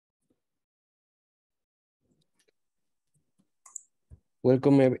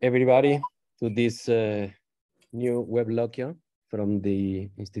Welcome everybody to this new weblog from the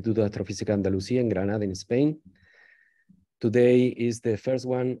Instituto de Astrofísica Andalucía in Granada in Spain. Today is the first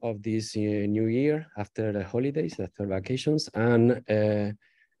one of this new year after the holidays, after vacations, and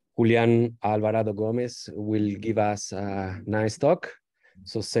Julián Alvarado-Gómez will give us a nice talk.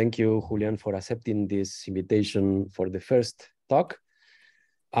 So thank you, Julián, for accepting this invitation for the first talk.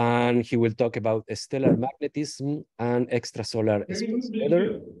 And he will talk about stellar magnetism and extrasolar space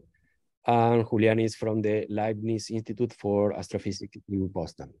weather. And Julián is from the Leibniz Institute for Astrophysics in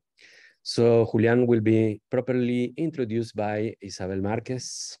Potsdam. So Julián will be properly introduced by Isabel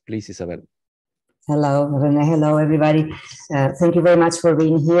Marquez. Please, Isabel. Hello, René. Hello, everybody. Thank you very much for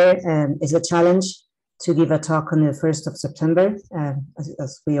being here. It's a challenge to give a talk on the 1st of September,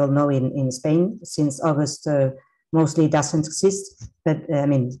 as we all know in Spain, since August mostly doesn't exist, but I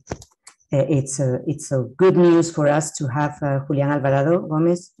mean, it's a good news for us to have Julián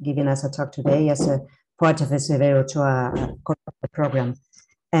Alvarado-Gómez giving us a talk today as a part of the Severo Ochoa program.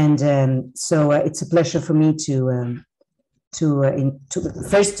 And so it's a pleasure for me to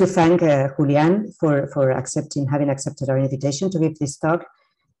first to thank Julián for having accepted our invitation to give this talk.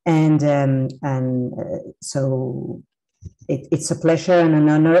 So it's a pleasure and an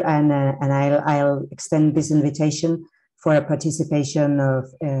honor, and I'll extend this invitation for a participation of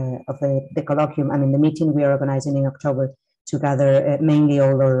the colloquium. I mean, the meeting we are organizing in October to gather mainly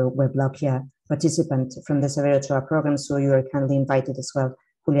all our Weblogia participants from the Severo Ochoa program. So you are kindly invited as well,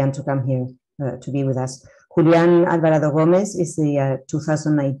 Julián, to come here to be with us. Julián Alvarado-Gómez is the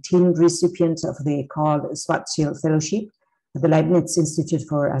 2019 recipient of the called Schwarzschild Fellowship at the Leibniz Institute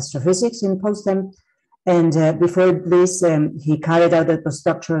for Astrophysics in Potsdam. And before this, he carried out a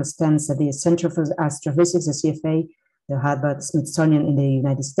postdoctoral stance at the Center for Astrophysics, the CFA, the Harvard-Smithsonian in the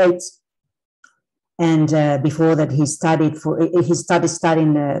United States. And before that, he started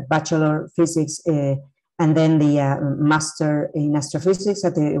studying bachelor physics and then the master in astrophysics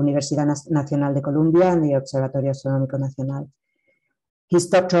at the Universidad Nacional de Colombia and the Observatorio Astronómico Nacional. His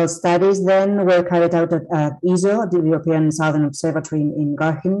doctoral studies then were carried out at ESO, the European Southern Observatory in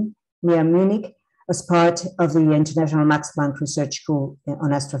Garching, near Munich, as part of the International Max Planck Research School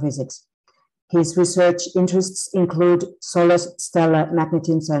on Astrophysics. His research interests include solar stellar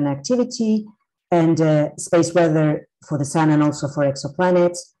magnetism and activity, and space weather for the sun and also for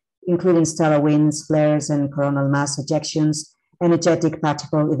exoplanets, including stellar winds, flares, and coronal mass ejections, energetic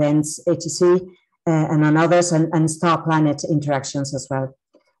particle events, etc., and on others, and star-planet interactions as well.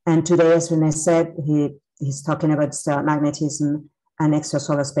 And today, as René said, he's talking about stellar magnetism and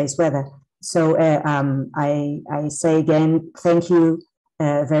extrasolar space weather. So I say again, thank you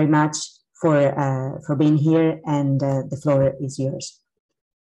very much for being here, and the floor is yours.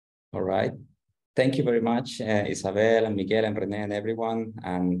 All right. Thank you very much, Isabel and Miguel and René and everyone.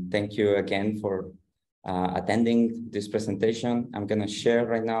 And thank you again for attending this presentation. I'm going to share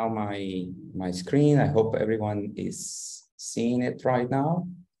right now my screen. I hope everyone is seeing it right now.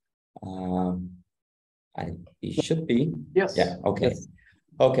 It should be. Yes. Yeah. Okay. Yes.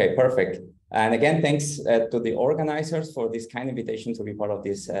 Okay, perfect. And again, thanks to the organizers for this kind invitation to be part of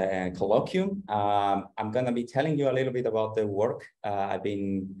this colloquium. I'm going to be telling you a little bit about the work I've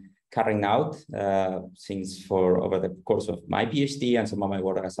been carrying out since over the course of my PhD and some of my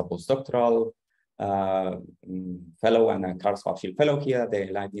work as a postdoctoral fellow and a Carl Schwarzschild Fellow here at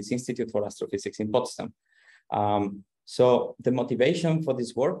the Leibniz Institute for Astrophysics in Potsdam. So the motivation for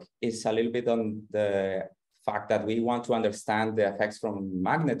this work is a little bit on the fact that we want to understand the effects from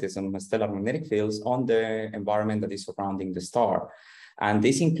magnetism, stellar magnetic fields, on the environment that is surrounding the star. And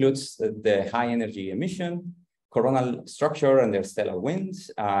this includes the high energy emission, coronal structure and their stellar winds,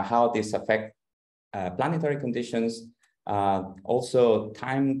 how this affect planetary conditions, also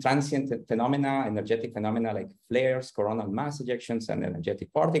transient phenomena, energetic phenomena like flares, coronal mass ejections, and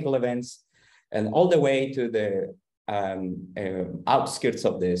energetic particle events, and all the way to the outskirts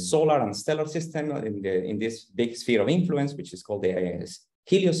of the solar and stellar system in this big sphere of influence, which is called the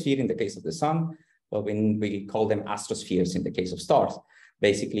heliosphere in the case of the sun, but we call them astrospheres in the case of stars.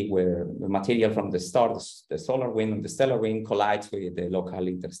 Basically, where the material from the stars, the solar wind and the stellar wind collides with the local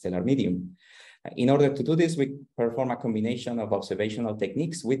interstellar medium. In order to do this, we perform a combination of observational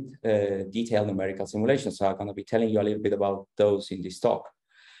techniques with detailed numerical simulations. So I'm going to be telling you a little bit about those in this talk.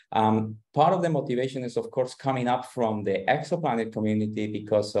 Part of the motivation is, of course, coming up from the exoplanet community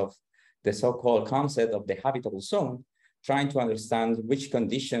because of the so-called concept of the habitable zone, trying to understand which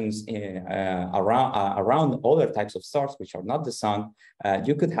conditions around other types of stars, which are not the sun,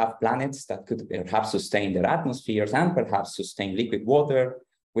 you could have planets that could perhaps sustain their atmospheres and perhaps sustain liquid water,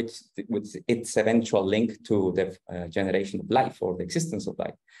 with its eventual link to the generation of life or the existence of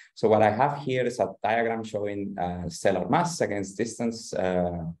life. So what I have here is a diagram showing stellar mass against distance,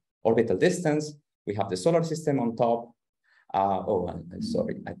 orbital distance. We have the solar system on top.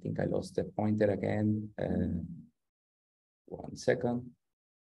 Sorry, I think I lost the pointer again. 1 second.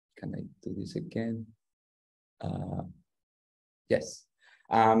 Can I do this again? Yes.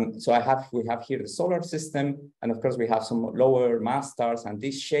 So we have here the solar system, and of course we have some lower mass stars, and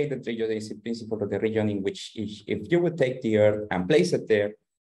this shaded region is in principle the region in which if you would take the Earth and place it there,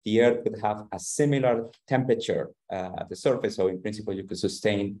 the Earth would have a similar temperature at the surface. So in principle, you could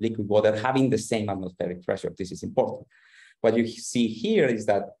sustain liquid water having the same atmospheric pressure. This is important. What you see here is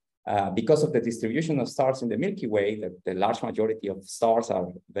that because of the distribution of stars in the Milky Way, the large majority of stars are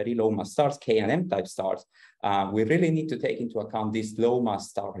very low mass stars, K and M type stars. We really need to take into account these low mass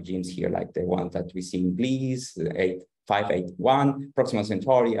star regimes here, like the one that we see in Gliese, 8581, Proxima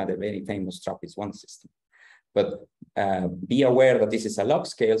Centauri, and the very famous TRAPPIST-1 system. But be aware that this is a log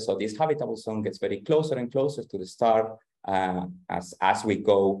scale, so this habitable zone gets very closer and closer to the star as we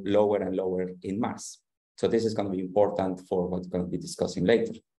go lower and lower in mass. So this is going to be important for what we're going to be discussing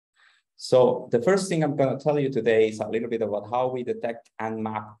later. So the first thing I'm going to tell you today is a little bit about how we detect and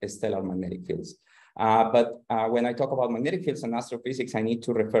map stellar magnetic fields. When I talk about magnetic fields and astrophysics, I need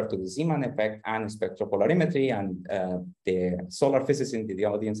to refer to the Zeeman effect and spectropolarimetry, and the solar physicists in the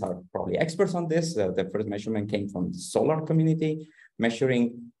audience are probably experts on this. The first measurement came from the solar community,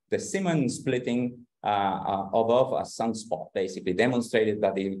 measuring the Zeeman splitting above a sunspot, basically demonstrated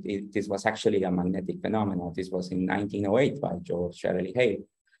that this was actually a magnetic phenomenon. This was in 1908 by George Shirley Hale.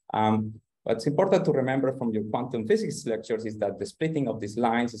 What's important to remember from your quantum physics lectures is that the splitting of these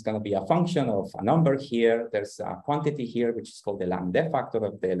lines is going to be a function of a number here. There's a quantity here, which is called the lambda factor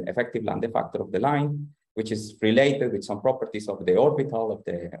of the effective lambda factor of the line, which is related with some properties of the orbital of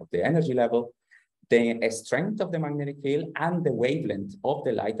the energy level, the strength of the magnetic field, and the wavelength of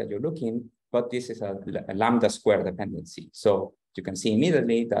the light that you're looking. But this is a lambda square dependency. So you can see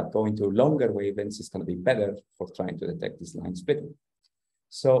immediately that going to longer wavelengths is going to be better for trying to detect this line splitting.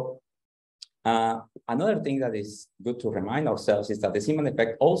 So another thing that is good to remind ourselves is that the Zeeman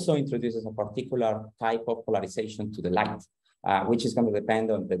effect also introduces a particular type of polarization to the light, which is going to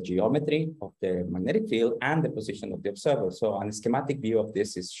depend on the geometry of the magnetic field and the position of the observer. So a schematic view of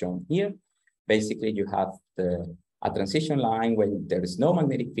this is shown here. Basically, you have a transition line when there is no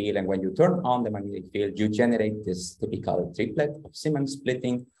magnetic field, and when you turn on the magnetic field, you generate this typical triplet of Zeeman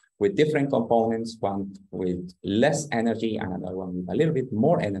splitting with different components, one with less energy and another one with a little bit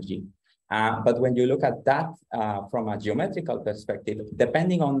more energy. But when you look at that from a geometrical perspective,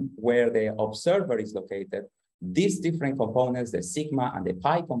 depending on where the observer is located, these different components, the sigma and the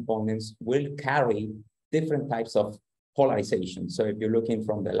pi components, will carry different types of polarization. So if you're looking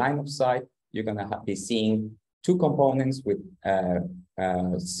from the line of sight, you're going to be seeing two components with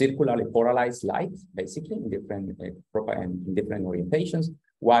circularly polarized light, basically in different orientations.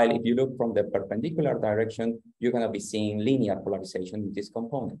 While if you look from the perpendicular direction, you're going to be seeing linear polarization in these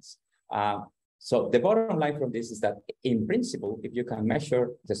components. So the bottom line from this is that in principle, if you can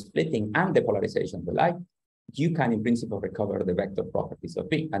measure the splitting and the polarization of the light, you can in principle recover the vector properties of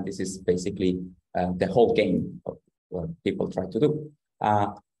B. And this is basically the whole game of what people try to do.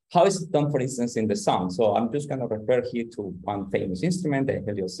 How is it done, for instance, in the sun? So I'm just going to refer here to one famous instrument, the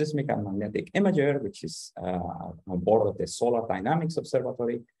Helioseismic and Magnetic Imager, which is on board of the Solar Dynamics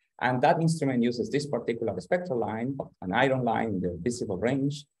Observatory. And that instrument uses this particular spectral line, an iron line in the visible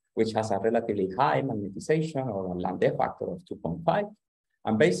range, which has a relatively high magnetization or a lambda factor of 2.5.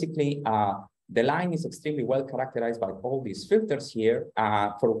 And basically, the line is extremely well characterized by all these filters here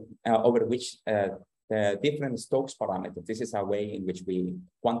over which different Stokes parameters. This is a way in which we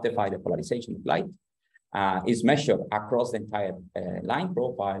quantify the polarization of light, is measured across the entire line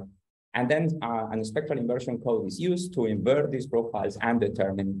profile. And then a spectral inversion code is used to invert these profiles and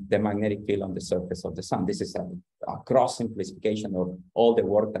determine the magnetic field on the surface of the sun. This is a gross simplification of all the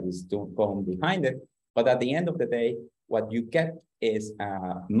work that is going behind it. But at the end of the day, what you get is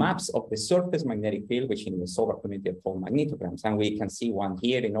maps of the surface magnetic field, which in the solar community are called magnetograms. And we can see one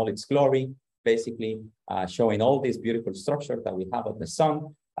here in all its glory, basically showing all this beautiful structure that we have of the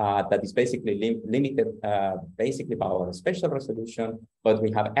sun. That is basically limited basically by our spatial resolution, but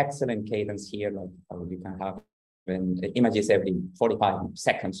we have excellent cadence here, like you can have images every 45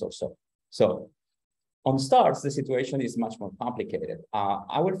 seconds or so. So on stars, the situation is much more complicated.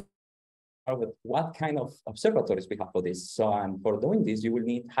 I will start with what kind of observatories we have for this. So, and for doing this, you will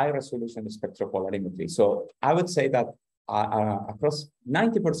need high resolution spectropolarimetry. So I would say that across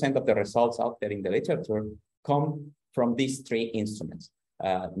 90% of the results out there in the literature come from these three instruments.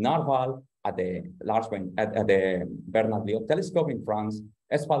 narval at the at the Bernard-Lyot telescope in France,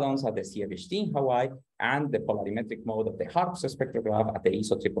 espadons at the CFHT in Hawaii, and the polarimetric mode of the HARPS spectrograph at the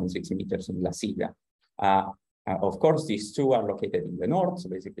ISO 3.6 meters in La Silla. Of course, these two are located in the north, so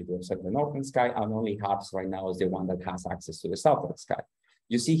basically we observe the northern sky, and only HARPS right now is the one that has access to the southern sky.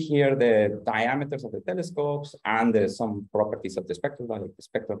 You see here the diameters of the telescopes and some properties of the spectrum, like the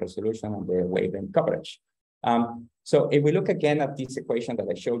spectral resolution and the wavelength coverage. So if we look again at this equation that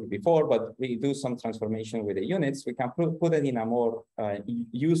I showed you before, but we do some transformation with the units, we can put it in a more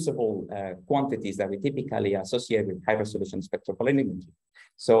usable quantities that we typically associate with high resolution spectral polarimetry.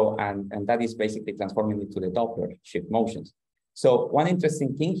 So, and that is basically transforming it to the Doppler shift motions. So one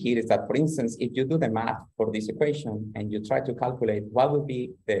interesting thing here is that, for instance, if you do the math for this equation and you try to calculate what would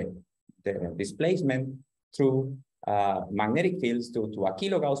be the displacement through magnetic fields to a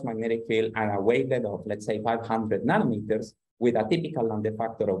kilogauss magnetic field and a wavelength of, let's say, 500 nanometers with a typical lambda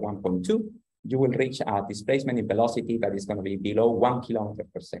factor of 1.2, you will reach a displacement in velocity that is going to be below 1 kilometer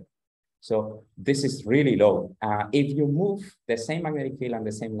per second. So this is really low. If you move the same magnetic field and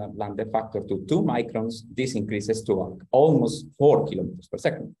the same lambda factor to 2 microns, this increases to almost 4 kilometers per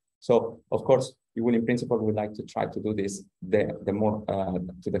second. So of course, you will in principle would like to try to do this the more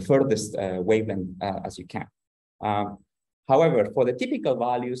to the furthest wavelength as you can. However, for the typical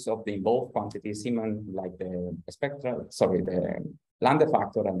values of the involved quantities, even like the the lambda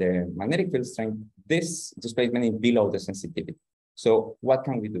factor and the magnetic field strength, this displacement is below the sensitivity. So what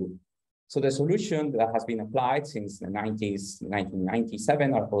can we do? So the solution that has been applied since the 90s,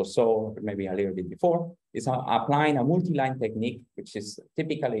 1997 or so, maybe a little bit before, is applying a multi-line technique, which is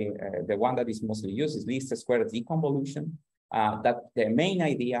typically the one that is mostly used is least squares deconvolution. That the main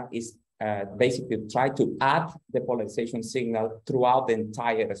idea is basically try to add the polarization signal throughout the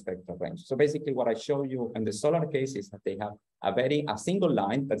entire spectral range. So basically what I show you in the solar case is that they have a single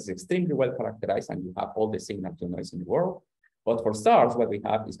line that is extremely well characterized and you have all the signal to noise in the world. But for stars, what we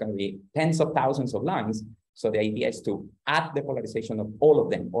have is going to be tens of thousands of lines. So the idea is to add the polarization of all of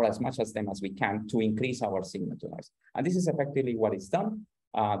them or as much as them as we can to increase our signal to noise. And this is effectively what is done.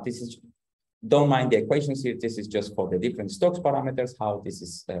 Don't mind the equations here. This is just for the different Stokes parameters, how this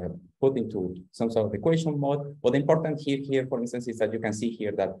is put into some sort of equation mode. But the important here, for instance, is that you can see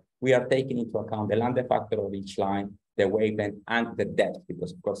here that we are taking into account the lambda factor of each line, the wavelength, and the depth,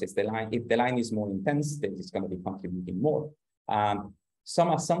 because of course, it's the line. If the line is more intense, then it's going to be contributing more.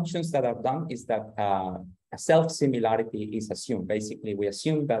 Some assumptions that are done is that a self-similarity is assumed. Basically, we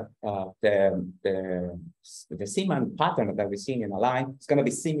assume that the Zeeman pattern that we're seeing in a line is going to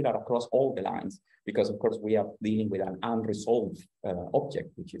be similar across all the lines, because of course we are dealing with an unresolved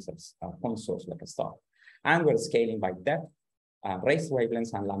object, which is a point source like a star. And we're scaling by depth, raised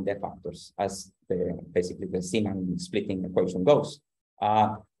wavelengths, and lambda factors, as basically the Zeeman splitting equation goes.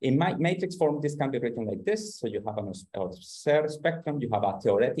 In matrix form, this can be written like this. So you have an observed spectrum, you have a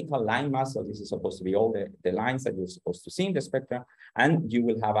theoretical line mass. So this is supposed to be all the lines that you're supposed to see in the spectrum. And you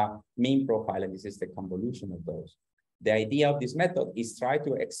will have a mean profile, and this is the convolution of those. The idea of this method is try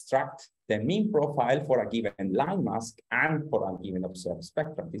to extract the mean profile for a given line mask and for a given observed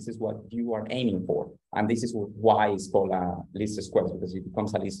spectrum. This is what you are aiming for. And this is why it's called a least squares, because it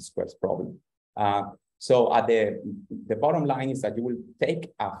becomes a least squares problem. So at the bottom line is that you will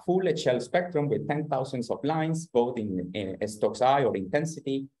take a full HL spectrum with 10,000s of lines, both in Stokes I or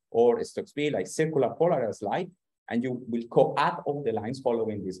intensity or Stokes B, like circular polarized light, and you will co-add all the lines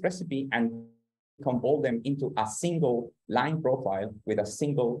following this recipe and convert them into a single line profile with a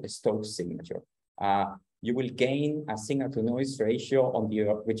single Stokes signature. You will gain a signal to noise ratio on the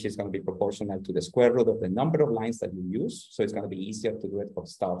which is going to be proportional to the square root of the number of lines that you use. So it's going to be easier to do it for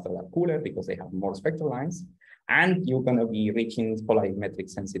stars that are cooler because they have more spectral lines. And you're going to be reaching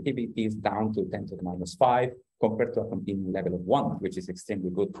polarimetric sensitivities down to 10 to the minus 5 compared to a continuum level of 1, which is extremely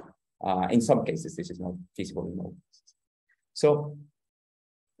good. In some cases, this is not feasible in all cases. So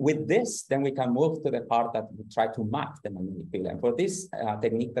with this, then we can move to the part that we try to map the magnetic field. And for this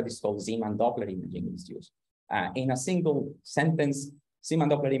technique that is called Zeeman Doppler imaging is used. In a single sentence, Zeeman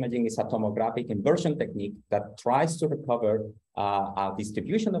Doppler imaging is a tomographic inversion technique that tries to recover a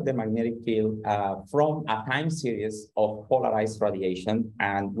distribution of the magnetic field from a time series of polarized radiation,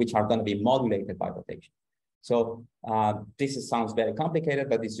 and which are going to be modulated by rotation. So this sounds very complicated,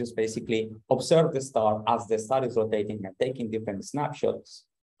 but it's just basically observe the star as the star is rotating and taking different snapshots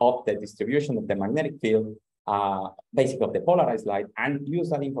of the distribution of the magnetic field, basically of the polarized light, and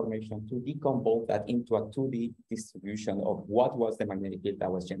use that information to decompose that into a 2D distribution of what was the magnetic field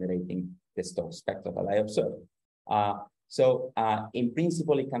that was generating the Stokes spectrum that I observed. So in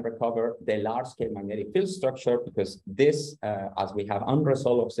principle, it can recover the large-scale magnetic field structure because this, as we have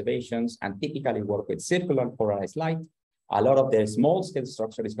unresolved observations and typically work with circular polarized light, a lot of the small-scale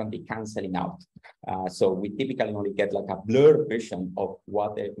structure is going to be canceling out. So we typically only get like a blurred vision of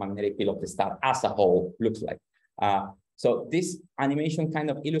what the magnetic field of the star as a whole looks like. So this animation kind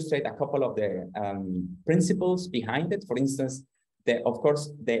of illustrates a couple of the principles behind it. For instance, of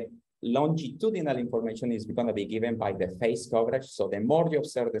course, the longitudinal information is going to be given by the phase coverage. So the more you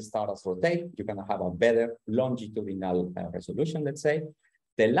observe the stars rotate, you're going to have a better longitudinal resolution, let's say.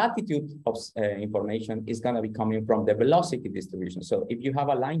 The latitude of information is going to be coming from the velocity distribution. So if you have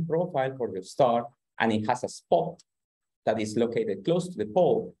a line profile for your star and it has a spot that is located close to the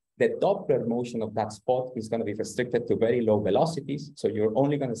pole, the Doppler motion of that spot is going to be restricted to very low velocities. So you're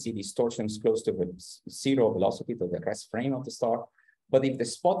only going to see distortions close to the zero velocity, to the rest frame of the star. But if the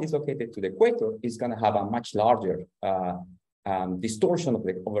spot is located to the equator, it's going to have a much larger distortion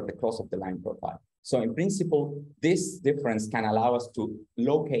over the course of the line profile. So in principle, this difference can allow us to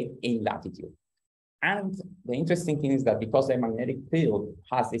locate in latitude. And the interesting thing is that because the magnetic field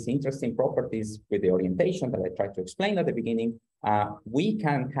has these interesting properties with the orientation that I tried to explain at the beginning, we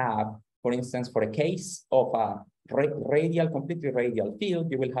can have, for instance, for a case of a completely radial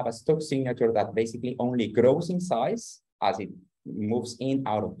field, you will have a Stokes signature that basically only grows in size as it moves in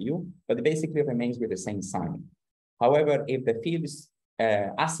out of view, but it basically remains with the same sign. However, if the field is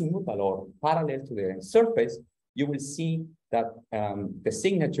azimuthal or parallel to the surface, you will see that the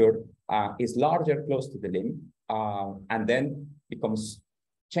signature is larger close to the limb and then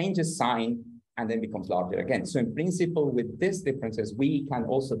changes sign and then becomes larger again. So in principle, with these differences, we can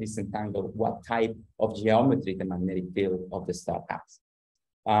also disentangle what type of geometry the magnetic field of the star has.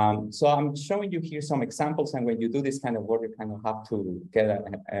 So I'm showing you here some examples, and when you do this kind of work, you kind of have to get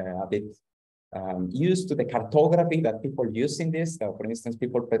a bit used to the cartography that people use in this. So for instance,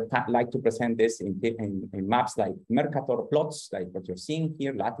 people like to present this in maps like Mercator plots, like what you're seeing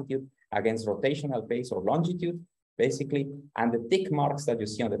here, latitude against rotational phase or longitude, basically. And the tick marks that you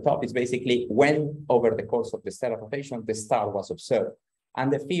see on the top is basically when over the course of the stellar rotation, the star was observed. And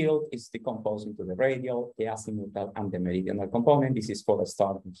the field is decomposed into the radial, the azimuthal, and the meridional component. This is for a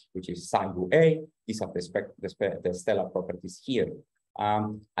star which is psi A. These are the stellar properties here.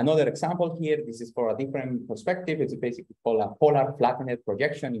 Another example here, this is for a different perspective. It's basically called a polar flattened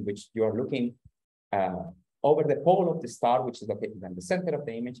projection, in which you are looking over the pole of the star, which is located in the center of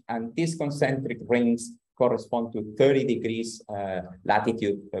the image. And these concentric rings correspond to 30 degrees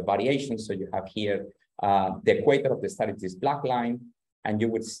latitude variation. So you have here the equator of the star is this black line, and you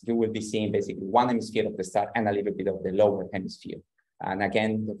will be seeing basically one hemisphere of the star and a little bit of the lower hemisphere. And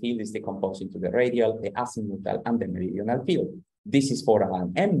again, the field is decomposed into the radial, the azimuthal, and the meridional field. This is for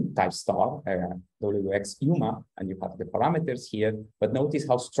an M-type star, WX UMA, and you have the parameters here. But notice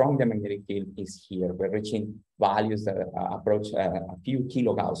how strong the magnetic field is here. We're reaching values that approach a few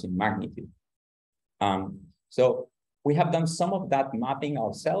kilogauss in magnitude. So we have done some of that mapping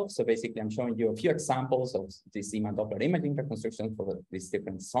ourselves. So basically, I'm showing you a few examples of this Zeeman Doppler imaging reconstruction for these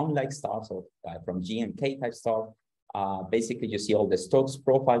different sun-like stars, or from G and K type star. Basically, you see all the Stokes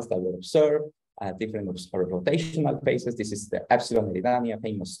profiles that were observed, different rotational phases. This is the Epsilon Eridani, a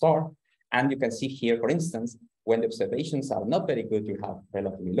famous star. And you can see here, for instance, when the observations are not very good, you have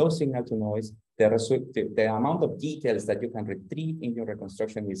relatively low signal to noise. The amount of details that you can retrieve in your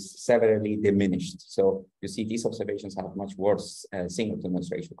reconstruction is severely diminished. So you see these observations have much worse signal to noise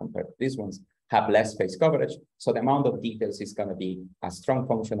ratio compared to these ones, have less phase coverage. So the amount of details is going to be a strong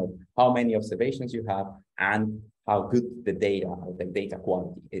function of how many observations you have and how good the data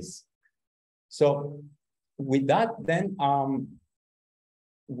quality is. So with that, then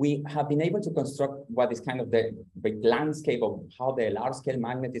we have been able to construct what is kind of the landscape of how the large-scale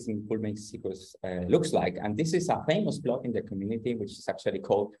magnetism in full meniscus looks like. And this is a famous plot in the community, which is actually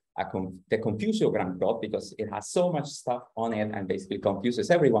called the confusiogram plot, because it has so much stuff on it and basically confuses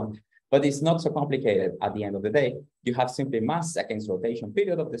everyone. But it's not so complicated at the end of the day. You have simply mass against rotation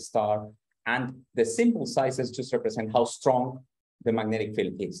period of the star, and the simple sizes just represent how strong the magnetic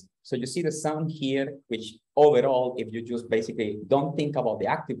field is. So you see the sun here, which overall, if you just basically don't think about the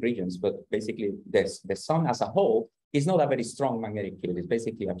active regions, but basically the sun as a whole is not a very strong magnetic field. It's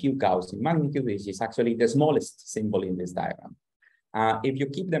basically a few Gauss in magnitude, which is actually the smallest symbol in this diagram. If you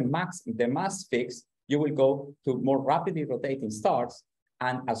keep the mass fixed, you will go to more rapidly rotating stars.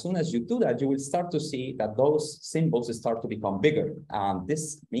 And as soon as you do that, you will start to see that those symbols start to become bigger.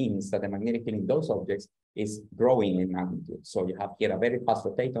 This means that the magnetic field in those objects is growing in magnitude. So you have here a very fast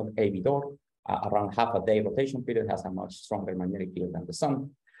rotating AB door, around half a day rotation period, has a much stronger magnetic field than the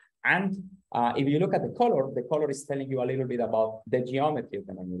sun. And if you look at the color is telling you a little bit about the geometry of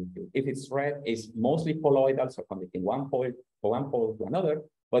the magnetic field. If it's red, it's mostly poloidal, so connecting one pole to another.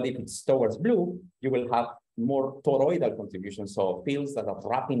 But if it's towards blue, you will have more toroidal contributions, so fields that are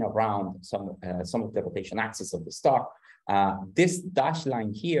wrapping around some of the rotation axis of the star. This dashed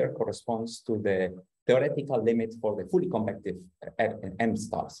line here corresponds to the theoretical limit for the fully convective M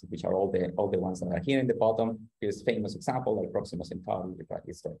stars, which are all the ones that are here in the bottom. Here's a famous example like Proxima Centauri, which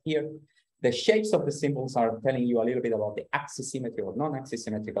is right here. The shapes of the symbols are telling you a little bit about the axis symmetry or non-axis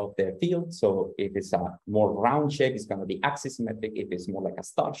symmetry of the field. So if it's a more round shape, it's going to be axis symmetric. If it's more like a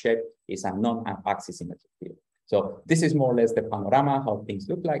star shape, it's a non-axis symmetric field. So this is more or less the panorama, how things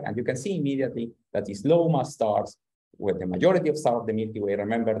look like. And you can see immediately that these low mass stars, where the majority of stars of the Milky Way,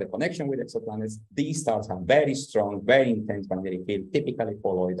 remember the connection with exoplanets, these stars have very strong, very intense magnetic field, typically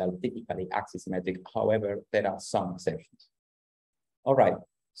poloidal, typically axis symmetric. However, there are some exceptions. All right,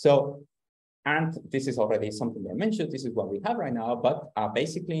 so, and this is already something I mentioned, this is what we have right now, but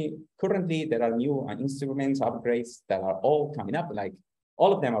basically, currently there are new instruments, upgrades that are all coming up, like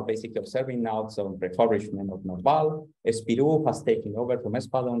all of them are basically observing now some refurbishment of Norval. Spirou has taken over from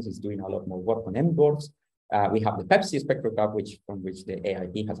Espadons, is doing a lot more work on M-dwarfs. We have the Pepsi spectrograph, from which the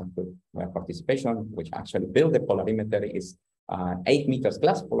AIP has a good participation, which actually built the polarimeter, is 8 meters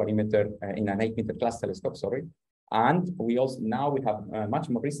class polarimeter in an 8 meter class telescope, sorry. And we also, now we have much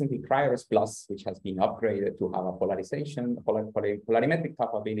more recently CRIORES Plus, which has been upgraded to have a polarization, polarimetric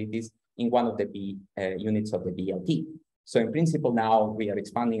capabilities in one of the B units of the BLT. So in principle, now we are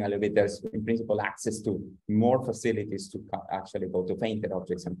expanding a little bit. There's in principle access to more facilities to actually go to fainter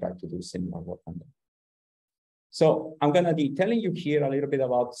objects and try to do similar work on them. So I'm going to be telling you here a little bit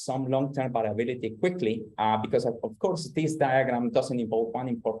about some long-term variability quickly, because of course, this diagram doesn't involve one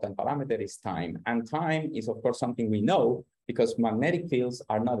important parameter, is time. And time is, of course, something we know because magnetic fields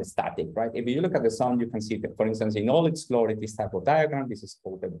are not static, right? If you look at the sun, you can see that, for instance, in all its glory, this type of diagram, this is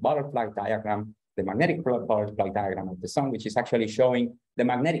called the butterfly diagram, the magnetic butterfly diagram of the sun, which is actually showing the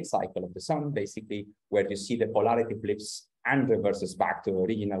magnetic cycle of the sun, basically, where you see the polarity flips and reverses back to the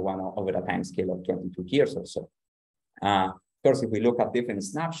original one over a time scale of 22 years or so. Of course, if we look at different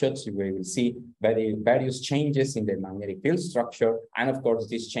snapshots, we will see various changes in the magnetic field structure. And of course,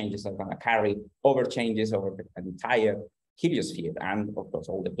 these changes are going to carry over changes over the entire heliosphere and of course,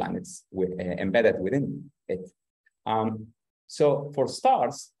 all the planets embedded within it. So for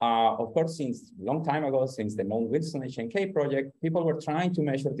stars, of course, since a long time ago, since the Mount Wilson HNK project, people were trying to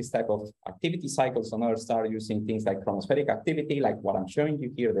measure this type of activity cycles on our star using things like chromospheric activity, like what I'm showing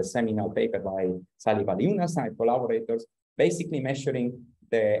you here, the seminal paper by Sally Valiunas and collaborators, basically measuring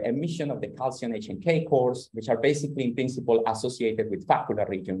the emission of the calcium HNK cores, which are basically in principle associated with vacuolar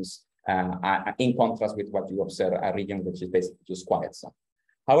regions, in contrast with what you observe, a region which is basically just quiet sun.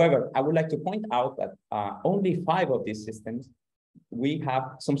 However, I would like to point out that only 5 of these systems we have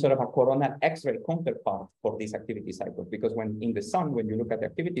some sort of a coronal X-ray counterpart for these activity cycles, because when in the sun, when you look at the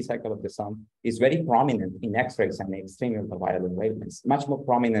activity cycle of the sun, it's very prominent in X-rays and extreme ultraviolet wavelengths, much more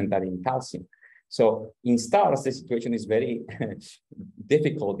prominent than in calcium. So in stars, the situation is very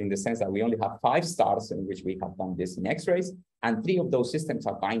difficult in the sense that we only have 5 stars in which we have done this in X-rays, and 3 of those systems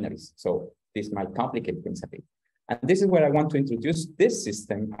are binaries. So this might complicate things a bit. And this is where I want to introduce this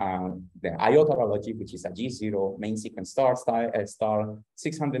system, the iotarology, which is a G0 main sequence star,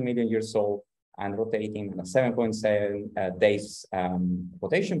 600 million years old and rotating in a 7.7 days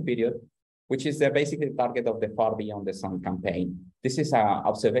rotation period, which is basically the target of the Far Beyond the Sun campaign. This is an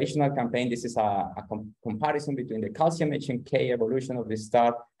observational campaign. This is a comparison between the calcium HNK evolution of the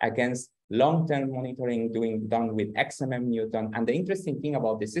star against long-term monitoring done with XMM Newton. And the interesting thing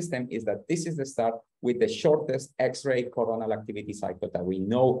about the system is that this is the star with the shortest X-ray coronal activity cycle that we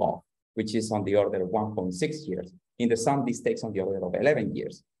know of, which is on the order of 1.6 years. In the sun, this takes on the order of 11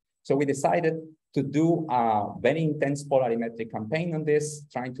 years. So we decided to do a very intense polarimetric campaign on this,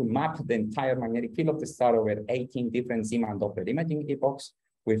 trying to map the entire magnetic field of the star over 18 different Zeeman Doppler imaging epochs.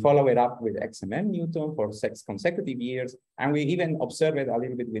 We follow it up with XMM Newton for 6 consecutive years, and we even observe it a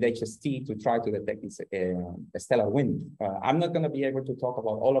little bit with HST to try to detect a stellar wind. I'm not going to be able to talk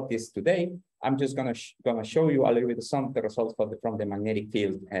about all of this today. I'm just going to show you a little bit of some of the results from the magnetic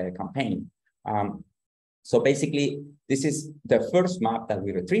field campaign. So basically, this is the first map that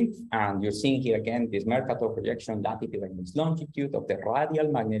we retrieved, and you're seeing here again this Mercator projection latitude against longitude of the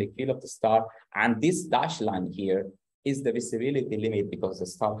radial magnetic field of the star, and this dashed line here is the visibility limit because the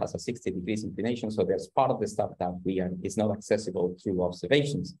star has a 60 degrees inclination, so there's part of the star that is not accessible through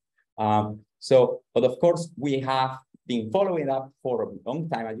observations. But of course, we have been following up for a long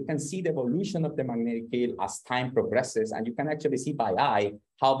time, and you can see the evolution of the magnetic field as time progresses, and you can actually see by eye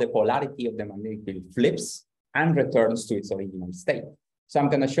how the polarity of the magnetic field flips and returns to its original state. So I'm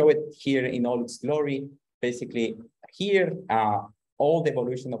going to show it here in all its glory. Basically, here, all the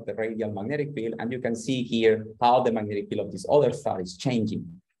evolution of the radial magnetic field, and you can see here how the magnetic field of this other star is changing.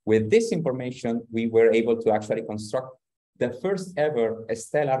 With this information, we were able to actually construct the first ever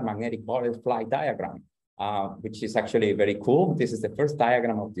stellar magnetic butterfly diagram, which is actually very cool. This is the first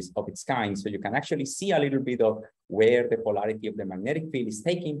diagram of its kind. So you can actually see a little bit of where the polarity of the magnetic field is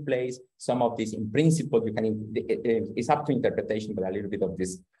taking place. Some of this, in principle, you can, it's up to interpretation, but a little bit of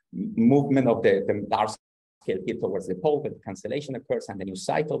this movement of the large scale here towards the pole, but the cancellation occurs and the new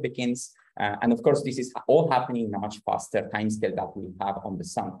cycle begins. And of course, this is all happening in a much faster timescale that we have on the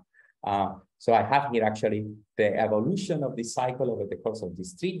sun. So I have here actually the evolution of this cycle over the course of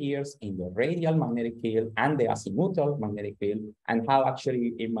these 3 years in the radial magnetic field and the azimuthal magnetic field, and how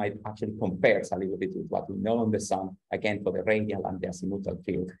actually it might actually compares a little bit with what we know on the sun, again, for the radial and the azimuthal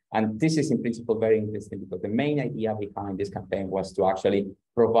field. And this is in principle very interesting because the main idea behind this campaign was to actually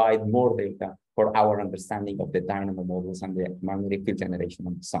provide more data for our understanding of the dynamo models and the magnetic field generation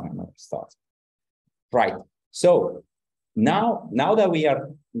on the sun and other stars. Right. So now that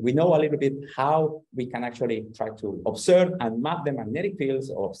we know a little bit how we can actually try to observe and map the magnetic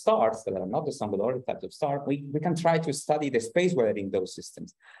fields of stars that are not the sun but other types of stars, we can try to study the space weather in those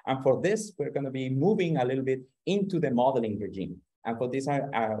systems. And for this, we're going to be moving a little bit into the modeling regime. And for this,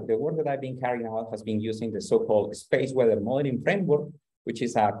 the work that I've been carrying out has been using the so-called space weather modeling framework, which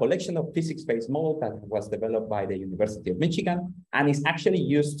is a collection of physics-based models that was developed by the University of Michigan and is actually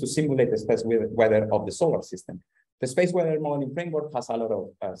used to simulate the space weather of the solar system. The space weather modeling framework has a lot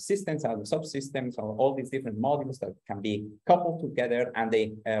of systems and subsystems, or all these different modules that can be coupled together, and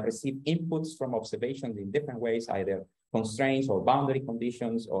they receive inputs from observations in different ways, either constraints or boundary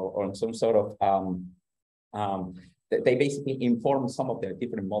conditions, or some sort of, they basically inform some of the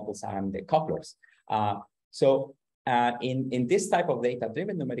different models and the couplers. In this type of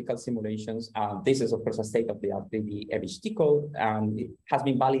data-driven numerical simulations, this is, of course, a state-of-the-art 3D EBIST code, and it has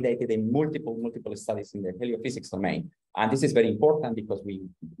been validated in multiple studies in the heliophysics domain. And this is very important because we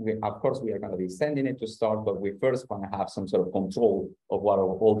of course, we are going to be sending it to start, but we first want to have some sort of control of what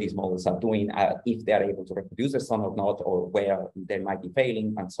all these models are doing, if they are able to reproduce the sun or not, or where they might be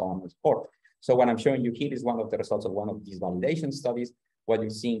failing, and so on and so forth. So what I'm showing you here is one of the results of one of these validation studies. What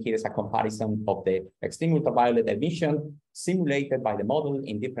you're seeing here is a comparison of the extreme ultraviolet emission simulated by the model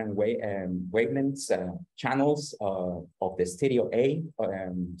in different wavelengths, channels of the stereo A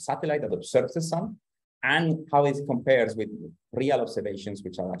satellite that observes the sun, and how it compares with real observations,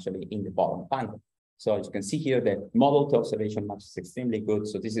 which are actually in the bottom panel. So as you can see here, the model to observation match is extremely good.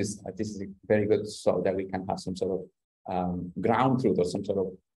 So this is very good, so that we can have some sort of ground truth or some sort of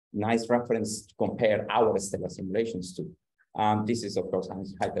nice reference to compare our stellar simulations to. This is, of course,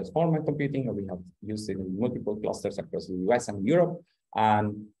 high performance computing, and we have used it in multiple clusters across the US and Europe,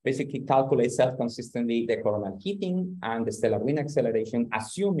 and basically calculate self-consistently the coronal heating and the stellar wind acceleration,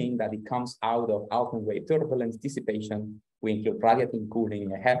 assuming that it comes out of alpha wave turbulence dissipation. We include radiating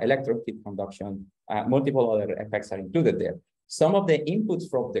cooling, electron heat conduction, multiple other effects are included there. Some of the inputs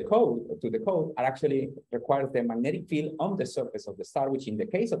from the code are actually requires the magnetic field on the surface of the star, which in the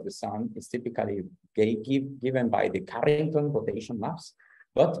case of the sun is typically given by the Carrington rotation maps.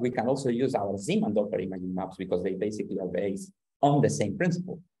 But we can also use our Zeeman Doppler imaging maps because they basically are based on the same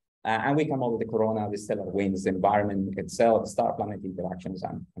principle. And we can model the corona, the stellar winds, the environment itself, star-planet interactions,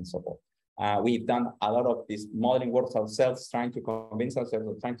 and so forth. We've done a lot of this modeling work ourselves, trying to convince ourselves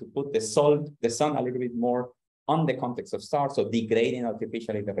of trying to put the sun a little bit more on the context of stars, so degrading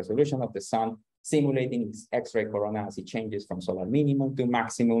artificially the resolution of the sun, simulating its X-ray corona as it changes from solar minimum to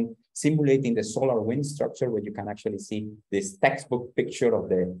maximum, simulating the solar wind structure, where you can actually see this textbook picture of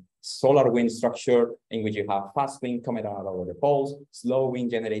the solar wind structure, in which you have fast wind coming out over the poles, slow wind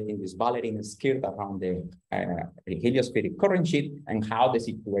generating this ballerina skirt around the heliospheric current sheet, and how the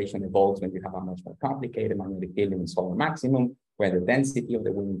situation evolves when you have a much more complicated magnetic field in solar maximum, where the density of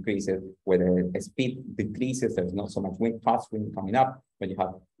the wind increases, where the speed decreases, there's not so much wind, fast wind coming up, but you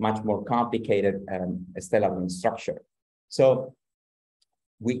have much more complicated stellar wind structure. So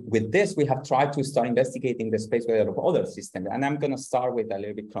with this, we have tried to start investigating the space weather of other systems. And I'm going to start with a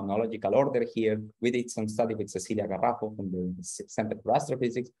little bit chronological order here. We did some study with Cecilia Garrafo from the Center for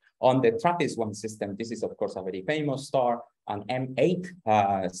Astrophysics on the TRAPPIST-1 system. This is, of course, a very famous star, an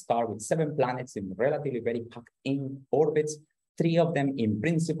M8 star with 7 planets in relatively very packed-in orbits. 3 of them, in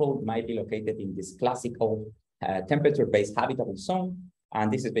principle, might be located in this classical temperature-based habitable zone.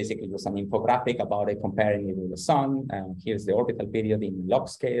 And this is basically just an infographic about it, comparing it with the sun. Here's the orbital period in log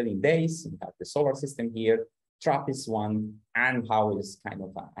scale in days. We have the solar system here, TRAPPIST-1, and how it's kind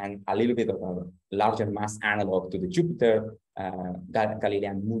of a little bit of a larger mass analog to the Jupiter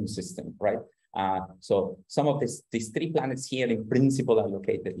Galilean moon system, right? So some of these three planets here in principle are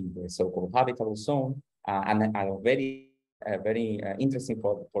located in the so-called habitable zone and are very interesting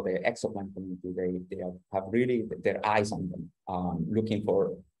for the exoplanet community. They have really their eyes on them, looking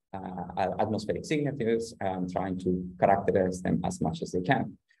for atmospheric signatures and trying to characterize them as much as they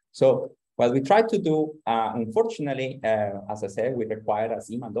can. So what we try to do, unfortunately, as I said, we require a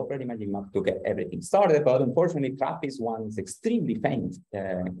Zeeman Doppler imaging map to get everything started, but unfortunately, TRAPPIST-1 is extremely faint.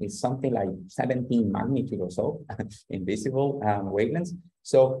 It's something like 17 magnitude or so in visible wavelengths.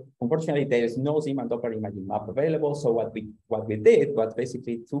 So unfortunately, there is no Zeeman Doppler imaging map available. So what we did was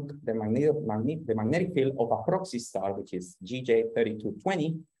basically took the magnetic field of a proxy star, which is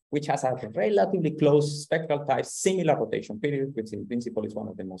GJ3220, which has a relatively close spectral type, similar rotation period, which in principle is one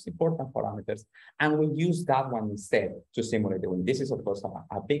of the most important parameters. And we use that one instead to simulate the wind. This is, of course,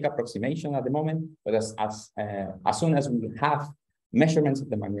 a big approximation at the moment, but as soon as we have measurements of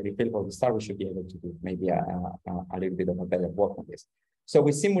the magnetic field of the star, we should be able to do maybe a little bit of a better work on this. So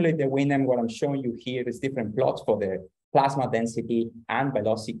we simulate the wind, and what I'm showing you here is different plots for the plasma density and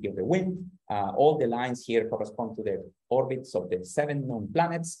velocity of the wind. All the lines here correspond to the orbits of the 7 known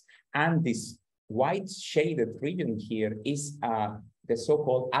planets. And this white shaded region here is the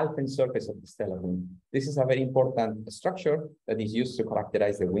so-called Alpine surface of the stellar wind. This is a very important structure that is used to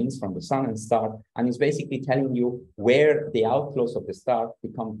characterize the winds from the sun and star, and is basically telling you where the outflows of the star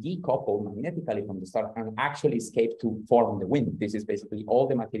become decoupled magnetically from the star and actually escape to form the wind. This is basically all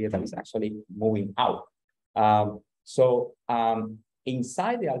the material that is actually moving out.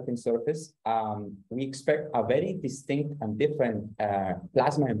 Inside the Alpine surface, we expect a very distinct and different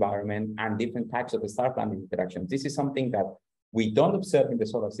plasma environment and different types of star-planet interactions. This is something that we don't observe in the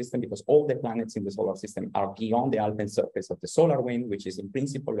solar system because all the planets in the solar system are beyond the Alpine surface of the solar wind, which is in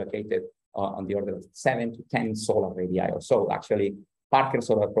principle located on the order of 7 to 10 solar radii or so. Actually, Parker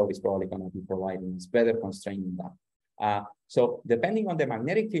Solar Probe is probably going to be providing us better constraint in that. So depending on the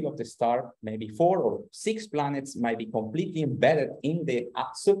magnetic field of the star, maybe 4 or 6 planets might be completely embedded in the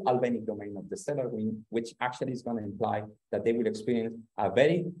subalbenic domain of the stellar wind, which actually is going to imply that they will experience a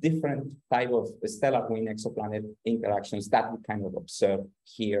very different type of stellar wind exoplanet interactions that we kind of observe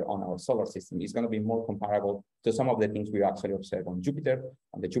here on our solar system. It's going to be more comparable to some of the things we actually observe on Jupiter,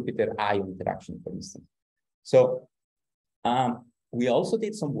 on the Jupiter-Io interaction, for instance. So we also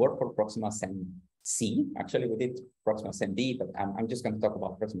did some work for Proxima Centauri. Actually, we did Proxima Centauri, but I'm just going to talk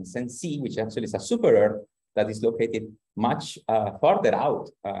about Proxima Centauri, which actually is a super Earth that is located much further out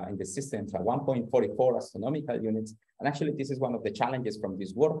in the system, so 1.44 astronomical units. And actually, this is one of the challenges from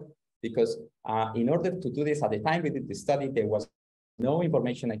this work, because in order to do this, at the time we did the study, there was no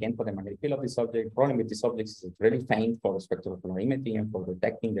information again for the magnetic field of this object. The problem with this object is it's really faint for spectropolarimetry and for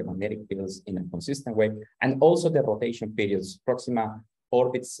detecting the magnetic fields in a consistent way. And also the rotation periods. Proxima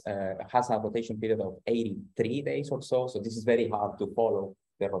orbits has a rotation period of 83 days or so. So this is very hard to follow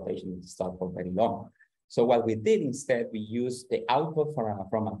the rotation of the star for very long. So what we did instead, we used the output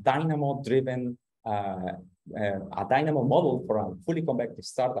from a dynamo-driven, a dynamo model for a fully convective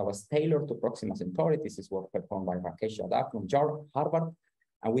star that was tailored to Proxima Centauri. This is work performed by Rakesh Yadav from Harvard.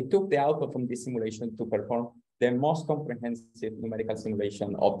 And we took the output from this simulation to perform the most comprehensive numerical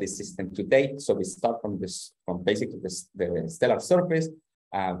simulation of the system to date. So we start from basically the stellar surface,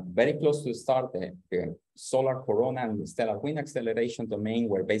 very close to the star, the solar corona and the stellar wind acceleration domain,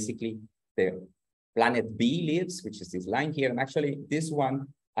 where basically the planet B lives, which is this line here. And actually this one,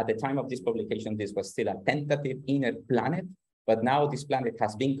 at the time of this publication, this was still a tentative inner planet, but now this planet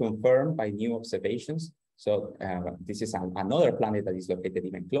has been confirmed by new observations. So this is another planet that is located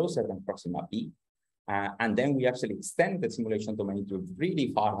even closer than Proxima B. And then we actually extend the simulation domain to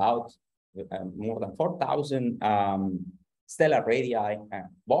really far out, more than 4,000 stellar radii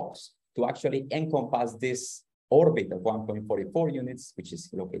box to actually encompass this orbit of 1.44 units, which is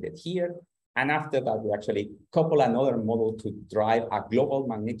located here. And after that, we actually couple another model to drive a global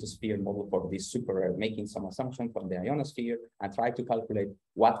magnetosphere model for this super Earth, making some assumption from the ionosphere and try to calculate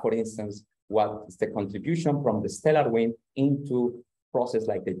what, for instance, what is the contribution from the stellar wind into process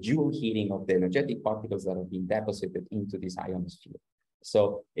like the Joule heating of the energetic particles that have been deposited into this ionosphere.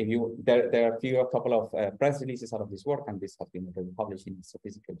 So if you, there are a couple of press releases out of this work, and this has been already published in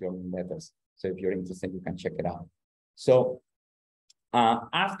Astrophysical Journal Letters. So if you're interested, you can check it out. So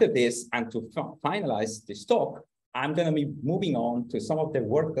after this, and to finalize this talk, I'm going to be moving on to some of the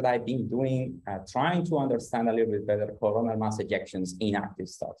work that I've been doing, trying to understand a little bit better coronal mass ejections in active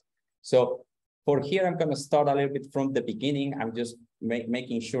stars. So for here, I'm going to start a little bit from the beginning. I'm just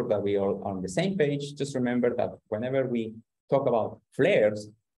making sure that we are on the same page. Just remember that whenever we talk about flares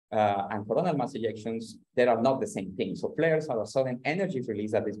and coronal mass ejections, they are not the same thing. So flares are a sudden energy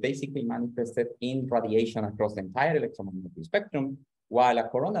release that is basically manifested in radiation across the entire electromagnetic spectrum, while a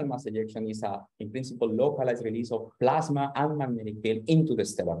coronal mass ejection is in principle, localized release of plasma and magnetic field into the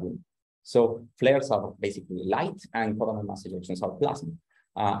stellar wind. So flares are basically light and coronal mass ejections are plasma.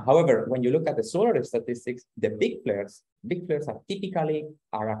 However, when you look at the solar statistics, the big flares are typically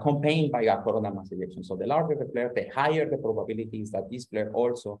accompanied by a coronal mass ejection. So the larger the flare, the higher the probability is that this flare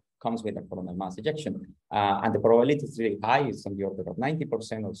also comes with a coronal mass ejection. And the probability is really high, it's on the order of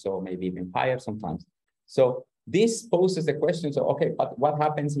 90% or so, maybe even higher sometimes. So this poses the question, so okay, but what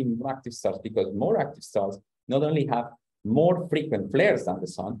happens in more active stars? Because more active stars not only have more frequent flares than the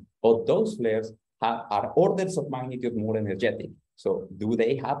sun, but those flares are orders of magnitude more energetic. So do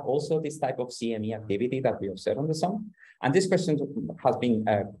they have also this type of CME activity that we observe on the sun? And this question has been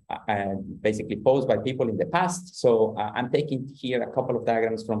basically posed by people in the past. So I'm taking here a couple of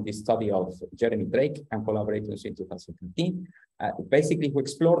diagrams from this study of Jeremy Drake and collaborators in 2015. Basically, who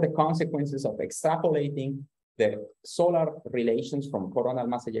explore the consequences of extrapolating the solar relations from coronal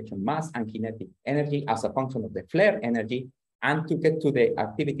mass ejection mass and kinetic energy as a function of the flare energy, and to get to the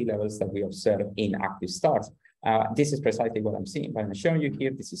activity levels that we observe in active stars. This is precisely what I'm seeing. What I'm showing you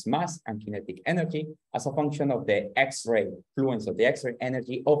here, this is mass and kinetic energy as a function of the X-ray fluence of the X-ray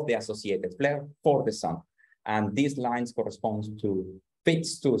energy of the associated flare for the sun. And these lines correspond to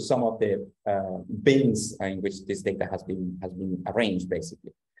fits to some of the bins in which this data has been arranged,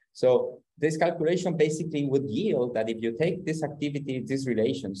 basically. So this calculation basically would yield that if you take this activity, these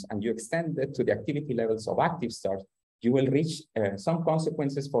relations, and you extend it to the activity levels of active stars, you will reach some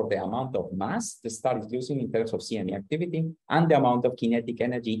consequences for the amount of mass the star is losing in terms of CME activity, and the amount of kinetic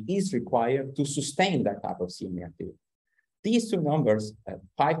energy is required to sustain that type of CME activity. These two numbers,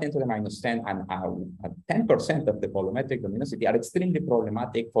 5 × 10⁻⁻10 and 10% of the volumetric luminosity, are extremely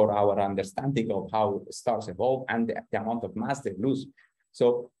problematic for our understanding of how stars evolve and the amount of mass they lose.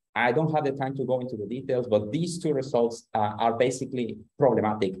 So I don't have the time to go into the details, but these two results are basically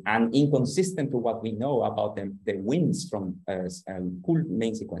problematic and inconsistent to what we know about the winds from cool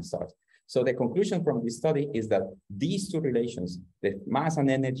main sequence stars. So the conclusion from this study is that these two relations, the mass and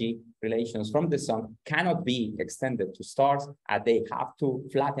energy relations from the sun, cannot be extended to stars, and they have to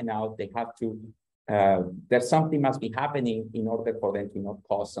flatten out. They have to, there's something must be happening in order for them to not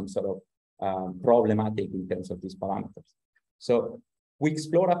cause some sort of problematic in terms of these parameters. So we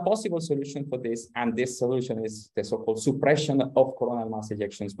explore a possible solution for this, and this solution is the so-called suppression of coronal mass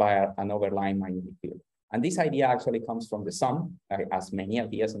ejections by an overlying magnetic field. And this idea actually comes from the sun, as many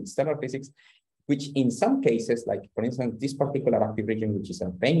ideas in stellar physics, which in some cases, like for instance, this particular active region, which is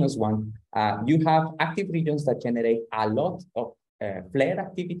a famous one, you have active regions that generate a lot of flare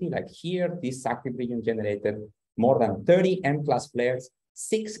activity. Like here, this active region generated more than 30 M-class flares,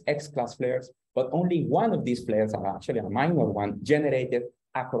 6 X-class flares, but only one of these flares, are actually a minor one, generated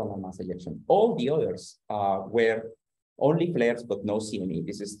a coronal mass ejection. All the others were only flares, but no CME.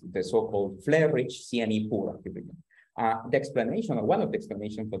 This is the so-called flare-rich CME poor active region. The explanation, or one of the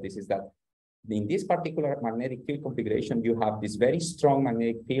explanations for this, is that in this particular magnetic field configuration, you have this very strong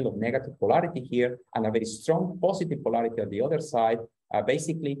magnetic field of negative polarity here and a very strong positive polarity on the other side,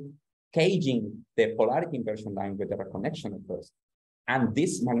 basically caging the polarity inversion line with the reconnection occurs. And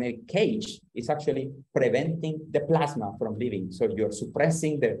this magnetic cage is actually preventing the plasma from leaving. So you're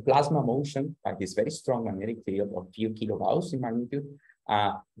suppressing the plasma motion by this very strong magnetic field of few kilogauss in magnitude.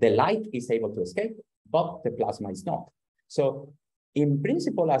 The light is able to escape, but the plasma is not. So in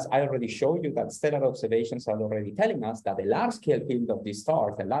principle, as I already showed you, that stellar observations are already telling us that the large-scale field of these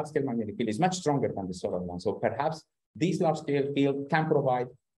stars, the large-scale magnetic field, is much stronger than the solar one. So perhaps this large-scale field can provide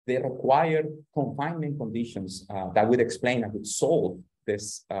the required confinement conditions that would explain and would solve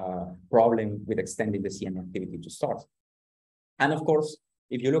this problem with extending the CME activity to stars. And of course,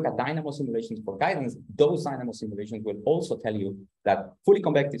 if you look at dynamo simulations for guidance, those dynamo simulations will also tell you that fully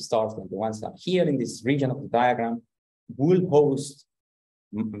convective stars, like the ones that here in this region of the diagram, will host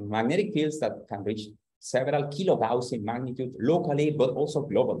magnetic fields that can reach several kilogauss in magnitude locally, but also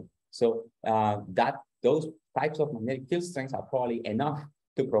globally. So those types of magnetic field strengths are probably enough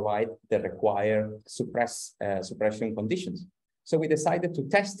to provide the required suppression conditions. So we decided to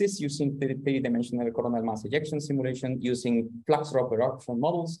test this using three-dimensional coronal mass ejection simulation using flux rope erosion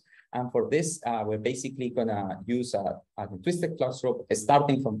models. And for this, we're basically going to use a twisted flux rope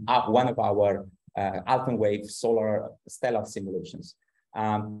starting from one of our alpha wave solar stellar simulations.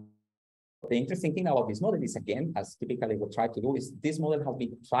 The interesting thing about this model is, again, as typically we try to do, is this model has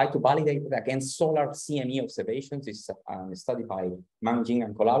been tried to validate against solar CME observations. This is a study by Mang Jing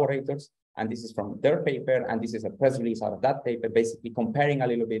and collaborators, and this is from their paper, and this is a press release out of that paper, basically comparing a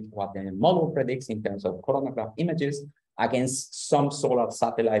little bit what the model predicts in terms of coronagraph images against some solar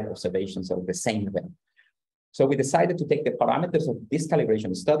satellite observations of the same event. So we decided to take the parameters of this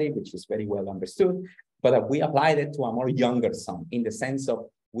calibration study, which is very well understood, but we applied it to a more younger sun in the sense of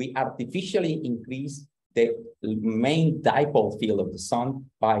we artificially increase the main dipole field of the sun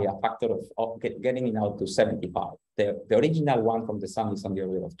by a factor of getting it out to 75. The original one from the sun is on the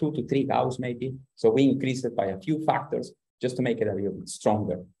order of 2 to 3 Gauss maybe. So we increased it by a few factors just to make it a little bit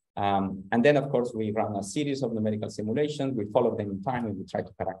stronger. And then, of course, we run a series of numerical simulations. We follow them in time and we try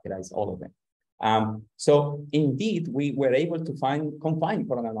to characterize all of them. So indeed, we were able to confine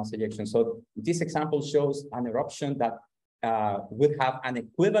coronal mass ejection. So this example shows an eruption that would have an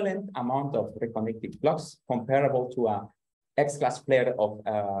equivalent amount of reconnective flux comparable to a X-class flare of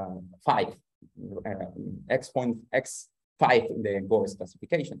 5, X5 in the GOES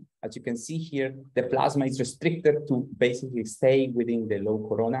classification. As you can see here, the plasma is restricted to basically stay within the low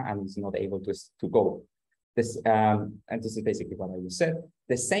corona and is not able to go. This, and this is basically what I just said.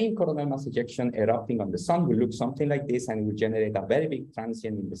 The same coronal mass ejection erupting on the sun will look something like this, and it will generate a very big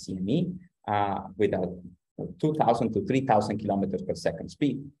transient in the CME with a 2,000 to 3,000 kilometers per second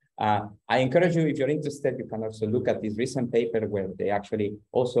speed. I encourage you, if you're interested, you can also look at this recent paper where they actually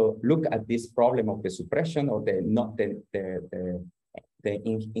also look at this problem of the suppression or with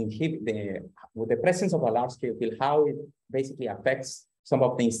the presence of a large scale field, how it basically affects some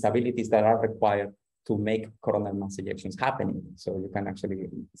of the instabilities that are required to make coronal mass ejections happening. So you can actually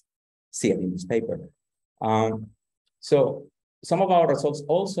see it in this paper. So some of our results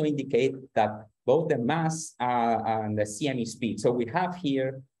also indicate that both the mass and the CME speed. So we have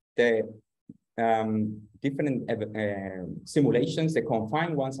here the different simulations. The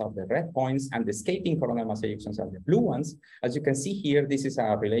confined ones are the red points, and the escaping coronal mass ejections are the blue ones. As you can see here, this is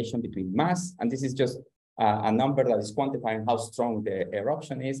a relation between mass, and this is just a number that is quantifying how strong the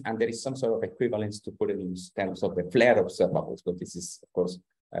eruption is, and there is some sort of equivalence to put it in terms of the flare observables, but this is, of course,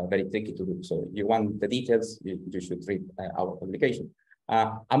 very tricky to do. So if you want the details, you should read our publication.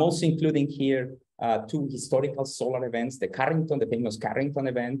 I'm also including here 2 historical solar events, the famous Carrington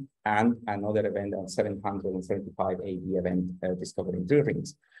event, and another event, a 775 AD event discovering drill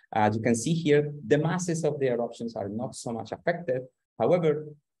rings. As you can see here, the masses of the eruptions are not so much affected. However,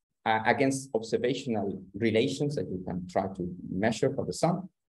 against observational relations that you can try to measure for the sun.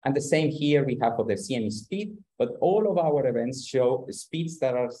 And the same here we have for the CME speed, but all of our events show speeds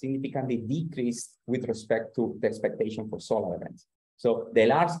that are significantly decreased with respect to the expectation for solar events. So the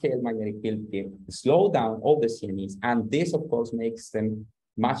large-scale magnetic field slow down all the CMEs, and this, of course, makes them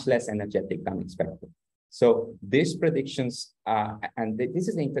much less energetic than expected. So these predictions, and this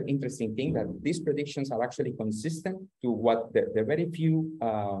is the interesting thing, that these predictions are actually consistent to what the very few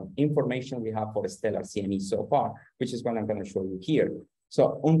information we have for the stellar CME so far, which is what I'm going to show you here.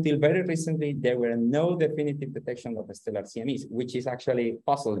 So until very recently, there were no definitive detection of the stellar CMEs, which is actually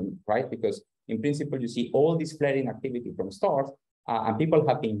puzzling, right? Because in principle, you see all this flaring activity from stars, and people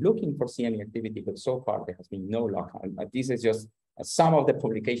have been looking for CME activity, but so far there has been no luck. And this is just some of the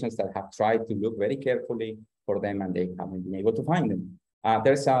publications that have tried to look very carefully for them, and they haven't been able to find them.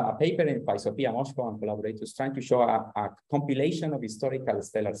 There's a paper by Sofia Moshko and collaborators trying to show a compilation of historical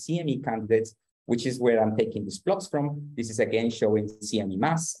stellar CME candidates, which is where I'm taking these plots from. This is again showing CME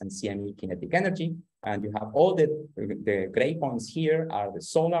mass and CME kinetic energy. And you have all the gray points here are the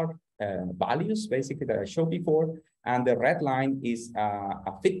solar values, basically, that I showed before. And the red line is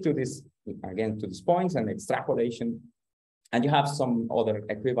a fit to this, again, to these points and extrapolation. And you have some other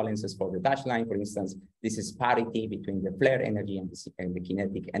equivalences for the dashed line. For instance, this is parity between the flare energy and the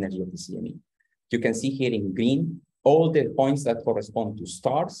kinetic energy of the CME. You can see here in green, all the points that correspond to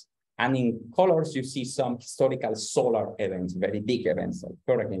stars. And in colors, you see some historical solar events, very big events, like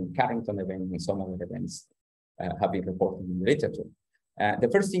Hurricane Carrington event and some other events have been reported in the literature. The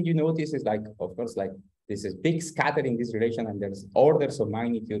first thing you notice is, like, of course, like this is big scatter in this relation, and there's orders of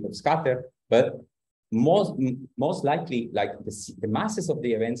magnitude of scatter, but most likely, like the masses of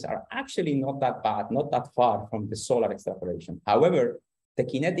the events are actually not that bad, not that far from the solar extrapolation. However, the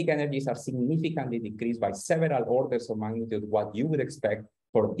kinetic energies are significantly decreased by several orders of magnitude, what you would expect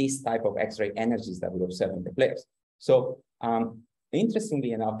for this type of X-ray energies that we observe in the flares. So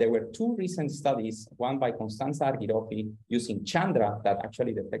interestingly enough, there were 2 recent studies, one by Constanza Argyrofi using Chandra that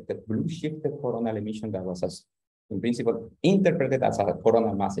actually detected blue shifted coronal emission that was, in principle, interpreted as a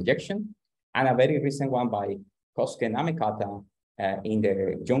coronal mass ejection. and a very recent one by Kosuke Namekata in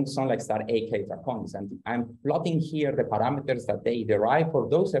the young sunlight star AK Draconis. And I'm plotting here the parameters that they derive for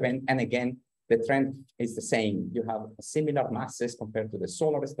those events. And again, the trend is the same. You have similar masses compared to the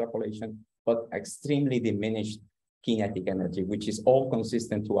solar extrapolation, but extremely diminished kinetic energy, which is all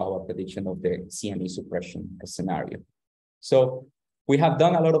consistent to our prediction of the CME suppression scenario. So we have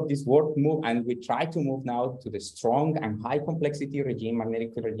done a lot of this work and we try to move now to the strong and high complexity regime,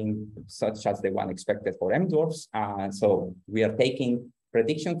 magnetic field regime, such as the one expected for M dwarfs. So we are taking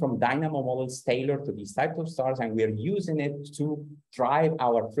prediction from dynamo models tailored to these types of stars, and we are using it to drive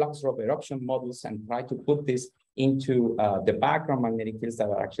our flux drop eruption models and try to put this into the background magnetic fields that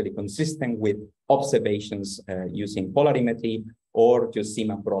are actually consistent with observations using polarimetry or just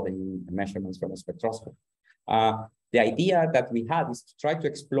CMAP broadening measurements from a spectroscopy. The idea that we had is to try to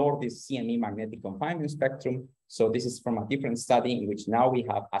explore this CME magnetic confinement spectrum. So this is from a different study in which now we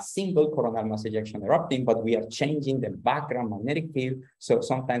have a single coronal mass ejection erupting, but we are changing the background magnetic field. So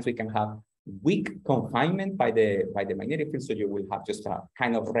sometimes we can have weak confinement by the magnetic field. So you will have just a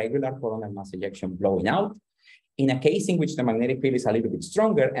kind of regular coronal mass ejection blowing out. In a case in which the magnetic field is a little bit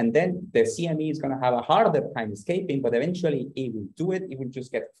stronger, and then the CME is going to have a harder time escaping, but eventually it will do it. It will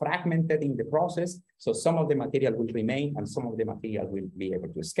just get fragmented in the process. So some of the material will remain and some of the material will be able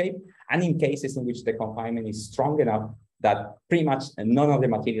to escape. And in cases in which the confinement is strong enough that pretty much none of the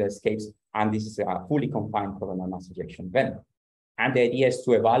material escapes, and this is a fully confined coronal mass ejection event. And the idea is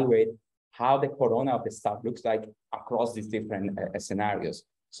to evaluate how the corona of the star looks like across these different scenarios.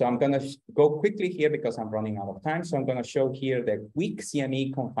 So I'm going to go quickly here because I'm running out of time. So I'm going to show here the weak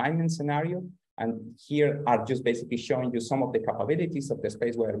CME confinement scenario. And here are just basically showing you some of the capabilities of the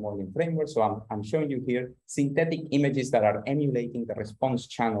space-weather modeling framework. So I'm showing you here synthetic images that are emulating the response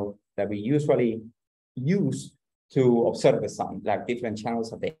channel that we usually use to observe the sun, like different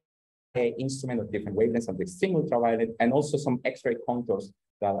channels of the instrument of different wavelengths of the extreme ultraviolet, and also some X-ray contours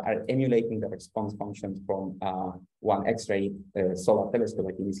that are emulating the response functions from one X-ray solar telescope,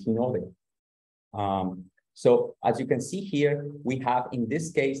 like this Hinode. So as you can see here, we have in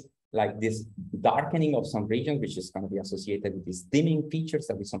this case, like this darkening of some regions, which is going to be associated with these dimming features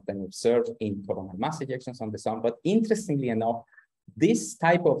that we sometimes observe in coronal mass ejections on the sun. But interestingly enough, this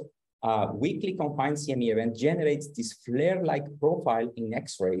type of weakly confined CME event generates this flare-like profile in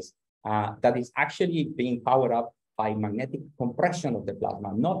X-rays that is actually being powered up by magnetic compression of the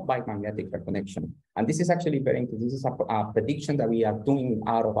plasma, not by magnetic reconnection. And this is actually very interesting. This is a prediction that we are doing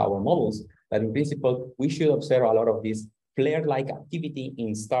out of our models, that in principle, we should observe a lot of this flare-like activity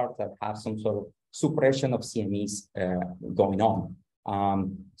in stars that have some sort of suppression of CMEs going on.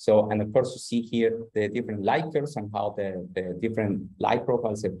 And of course, you see here the different light curves and how the different light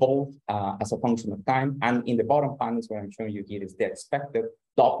profiles evolve as a function of time. And in the bottom panels, what I'm showing you here is the expected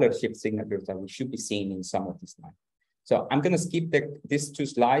Doppler shift signatures that we should be seeing in some of these lines. So I'm going to skip these two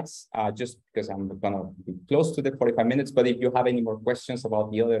slides just because I'm going to be close to the 45 minutes. But if you have any more questions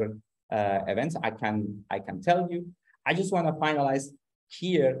about the other events, I can tell you. I just want to finalize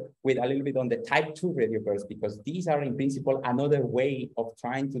here with a little bit on the type 2 radio bursts, because these are in principle another way of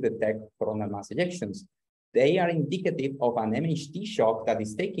trying to detect coronal mass ejections. They are indicative of an MHD shock that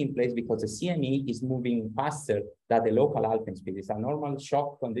is taking place because the CME is moving faster than the local Alpine speed. It's a normal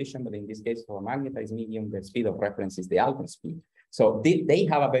shock condition, but in this case, for a magnetized medium, the speed of reference is the Alpine speed. So they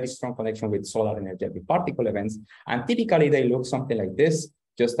have a very strong connection with solar energetic particle events. And typically they look something like this,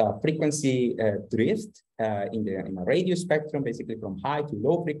 just a frequency drift in a radio spectrum, basically from high to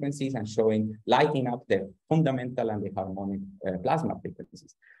low frequencies, and showing lighting up the fundamental and the harmonic plasma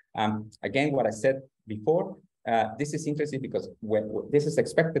frequencies. Again, what I said before, this is interesting because this is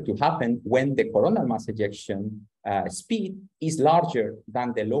expected to happen when the coronal mass ejection speed is larger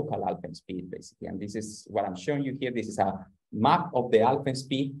than the local Alpine speed, basically. And this is what I'm showing you here. This is a map of the Alpine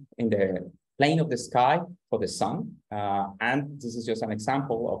speed in the plane of the sky for the sun. And this is just an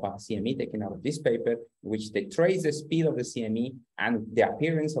example of a CME taken out of this paper, which they trace the speed of the CME and the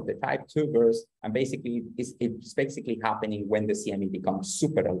appearance of the type 2 burst. And basically, it's basically happening when the CME becomes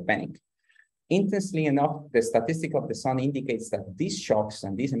super alpenic. Interestingly enough, the statistic of the sun indicates that these shocks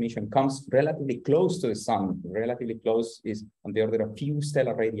and this emission comes relatively close to the sun. Relatively close is on the order of few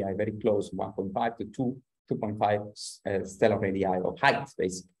stellar radii, very close, 1.5 to 2.5 stellar radii of height,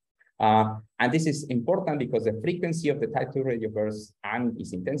 basically. And this is important because the frequency of the type 2 radio bursts and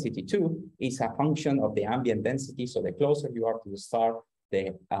its intensity too is a function of the ambient density. So the closer you are to the star,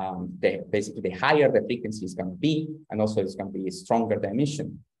 basically the higher the frequency is going to be, and also it's going to be stronger the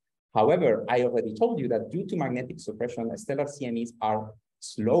emission. However, I already told you that due to magnetic suppression, stellar CMEs are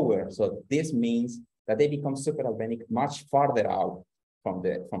slower. So this means that they become super alpenic much farther out. from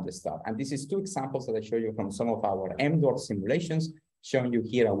the start. And this is two examples that I show you from some of our M-dwarf simulations, showing you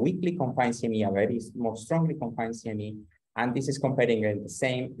here a weakly confined CME, a very more strongly confined CME. And this is comparing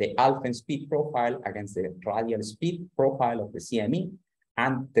the alpha speed profile against the radial speed profile of the CME.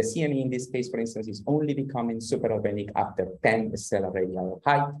 And the CME in this case, for instance, is only becoming superalbeanic after 10 stellar radii of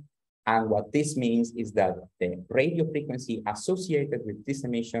height. And what this means is that the radio frequency associated with this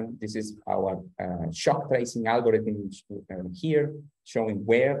emission, this is our shock tracing algorithm here, showing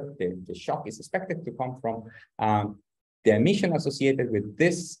where the shock is expected to come from. The emission associated with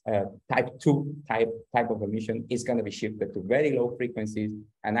this type of emission is going to be shifted to very low frequencies.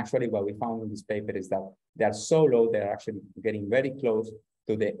 And actually what we found in this paper is that they're so low, they're actually getting very close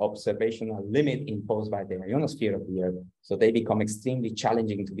to the observational limit imposed by the ionosphere of the Earth. So they become extremely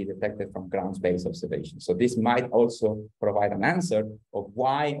challenging to be detected from ground-based observations. So this might also provide an answer of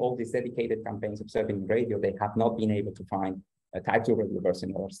why all these dedicated campaigns observing radio, they have not been able to find a type 2 radio burst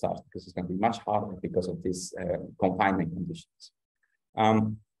in other stars, because it's going to be much harder because of these confinement conditions.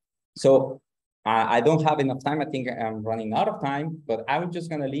 So I don't have enough time. I think I'm running out of time, but I'm just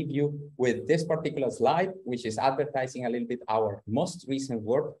going to leave you with this particular slide, which is advertising a little bit our most recent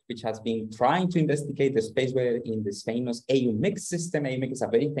work, which has been trying to investigate the space weather in this famous AU-MIX system. AU-MIX is a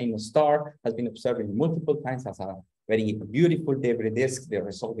very famous star, has been observed multiple times as a very beautiful debris disk. They're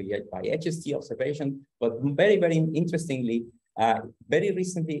resolved by HST observation, but very, very interestingly, very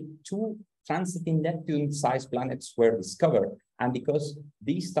recently, 2 transiting Neptune-sized planets were discovered. And because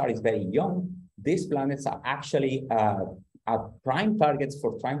this star is very young, these planets are actually prime targets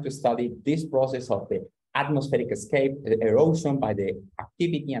for trying to study this process of the atmospheric escape, the erosion by the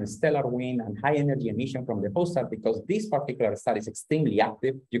activity and stellar wind and high energy emission from the host star, because this particular star is extremely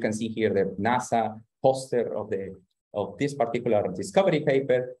active. You can see here the NASA poster of this particular discovery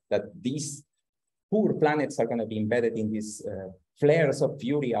paper, that these poor planets are going to be embedded in these flares of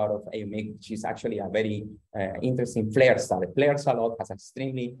fury out of AU-MIX, which is actually a very interesting flare star. It flares a lot, has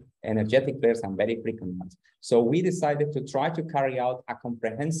extremely energetic flares and very frequent ones. So we decided to try to carry out a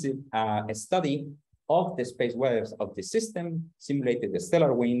comprehensive study of the space weathers of the system, simulated the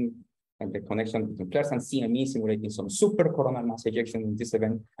stellar wind and the connection between flares and CME, simulating some super coronal mass ejection in this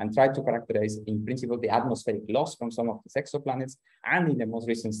event, and tried to characterize, in principle, the atmospheric loss from some of these exoplanets, and in the most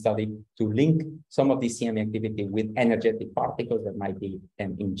recent study, to link some of the CME activity with energetic particles that might be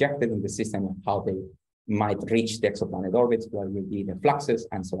injected in the system, and how they might reach the exoplanet orbits, what will be the fluxes,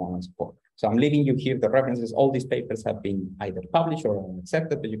 and so on and so forth. So I'm leaving you here the references. All these papers have been either published or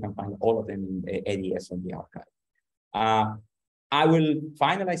accepted, but you can find all of them in the ADS on the archive. I will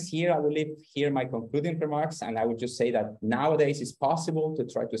finalize here. I will leave here my concluding remarks, and I would just say that nowadays it's possible to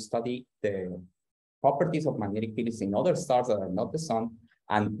try to study the properties of magnetic fields in other stars that are not the sun.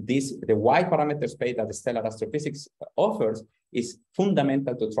 And the wide parameter space that the stellar astrophysics offers is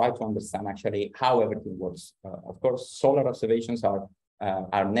fundamental to try to understand actually how everything works. Of course, solar observations are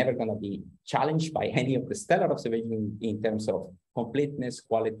never going to be challenged by any of the stellar observations in terms of completeness,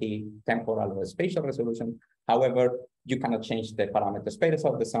 quality, temporal, or spatial resolution. However, you cannot change the parameter space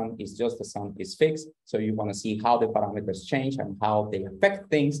of the sun. It's just the sun is fixed. So you want to see how the parameters change and how they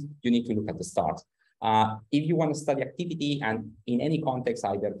affect things. You need to look at the stars. If you want to study activity, and in any context,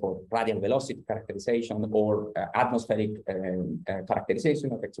 either for radial velocity characterization or atmospheric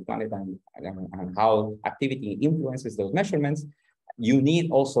characterization of exoplanet and how activity influences those measurements, you need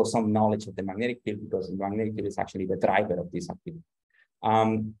also some knowledge of the magnetic field, because the magnetic field is actually the driver of this activity.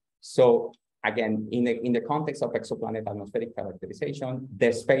 So again, in the context of exoplanet atmospheric characterization,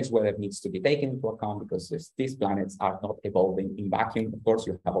 the space weather needs to be taken into account, because these planets are not evolving in vacuum. Of course,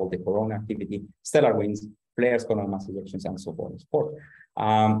 you have all the corona activity, stellar winds, flares, coronal mass ejections, and so on and so forth.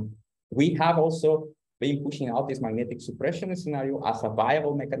 We have also been pushing out this magnetic suppression scenario as a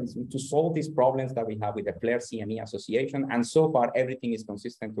viable mechanism to solve these problems that we have with the flare CME association. And so far, everything is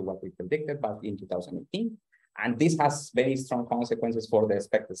consistent to what we predicted back in 2018. And this has very strong consequences for the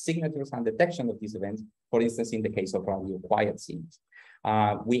expected signatures and detection of these events, for instance, in the case of radio quiet scenes.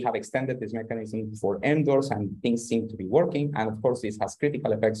 We have extended this mechanism for M-dwarfs, and things seem to be working. And of course, this has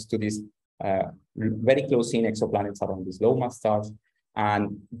critical effects to these very close-in exoplanets around these low mass stars.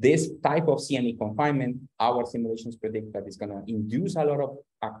 And this type of CME confinement, our simulations predict that it's going to induce a lot of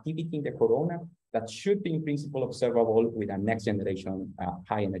activity in the corona that should be in principle observable with a next generation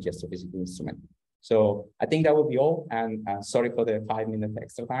high energy astrophysical instrument. So I think that would be all. And sorry for the 5-minute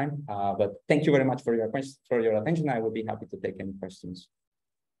extra time, but thank you very much for your attention. I would be happy to take any questions.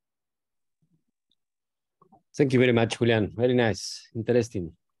 Thank you very much, Julián. Very nice,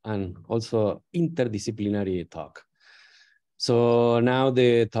 interesting, and also interdisciplinary talk. So now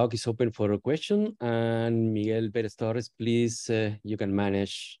the talk is open for a question, and Miguel Pérez Torres, please, you can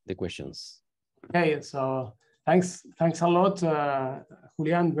manage the questions. Okay, so thanks a lot,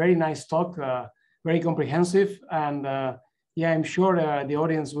 Julián. Very nice talk, very comprehensive, and yeah, I'm sure the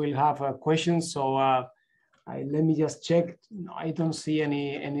audience will have questions. So let me just check. No, I don't see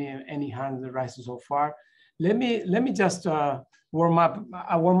any hands raised so far. Let me just warm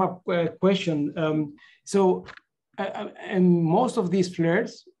up question. And most of these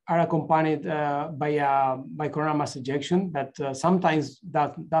flares are accompanied by coronal mass ejection, but sometimes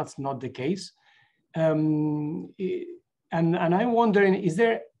that's not the case. And I'm wondering, is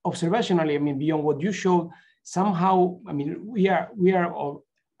there observationally, I mean, beyond what you showed, somehow, I mean,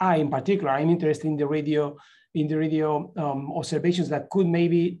 I in particular, I'm interested in the radio observations that could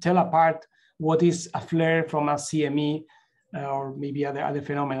maybe tell apart what is a flare from a CME or maybe other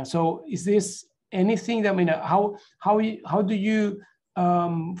phenomena. So is this anything that, I mean, how do you,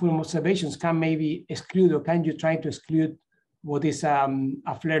 from observations, can maybe exclude, or can you try to exclude what is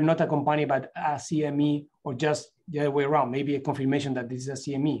a flare not accompanied by a CME, or just the other way around, maybe a confirmation that this is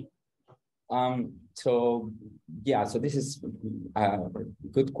a CME? So this is a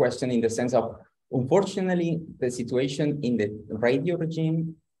good question in the sense of, unfortunately, the situation in the radio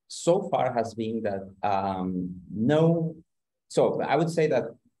regime so far has been that so I would say that,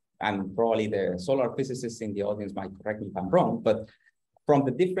 and probably the solar physicists in the audience might correct me if I'm wrong, but from the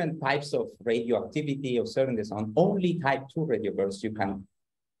different types of radioactivity observed in the sun, only type 2 radio bursts you can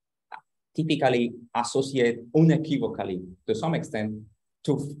typically associate unequivocally, to some extent,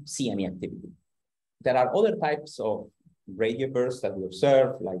 to CME activity. There are other types of radio bursts that we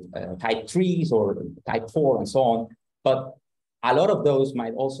observe, like type 3s or type 4 and so on, but a lot of those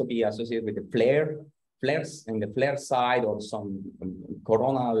might also be associated with the flares in the flare side, or some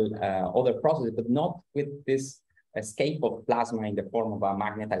coronal other processes, but not with this escape of plasma in the form of a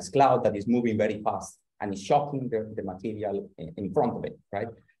magnetized cloud that is moving very fast and is shocking the material in front of it, right?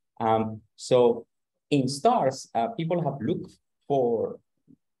 So in stars, people have looked for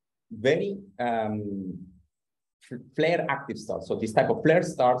very flare active stars. So this type of flare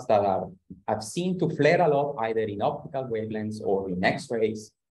stars that I've seen to flare a lot, either in optical wavelengths or in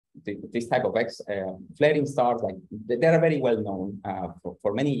X-rays. This type of flaring stars, like they are very well known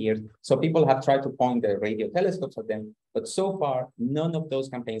for many years. So people have tried to point the radio telescopes at them, but so far, none of those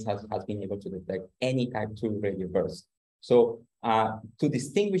campaigns has been able to detect any type 2 radio bursts. So to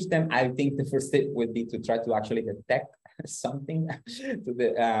distinguish them, I think the first step would be to try to actually detect something.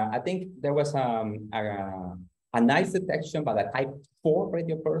 I think there was a nice detection by the type 4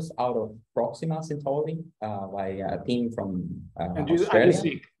 radio burst out of Proxima Centauri by a team from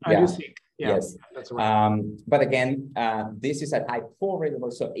Australia. Yes, that's right. But again, this is a type 4 radio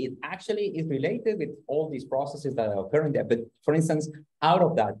burst, so it actually is related with all these processes that are occurring there. But for instance, out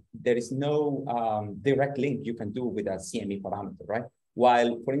of that, there is no direct link you can do with a CME parameter, right?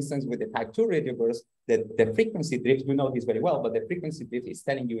 While, for instance, with the type 2 radio burst, the frequency drift, you know this very well, but the frequency drift is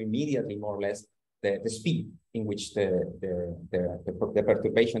telling you immediately, more or less, the speed in which the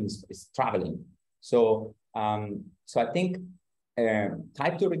perturbation is traveling. So I think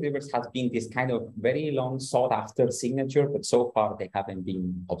type 2 radio bursts has been this kind of very long sought after signature, but so far they haven't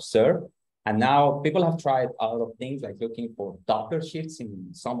been observed. And now people have tried a lot of things, like looking for Doppler shifts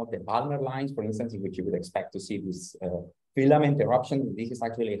in some of the Balmer lines, for instance, in which you would expect to see this filament eruption. This is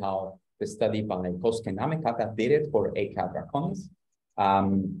actually how the study by Kosuke Namekata did it for Eka Draconis.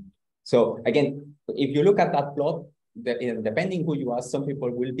 So again, if you look at that plot, depending who you ask, some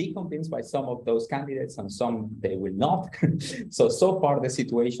people will be convinced by some of those candidates and some they will not. so far the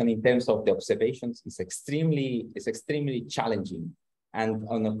situation in terms of the observations is extremely challenging.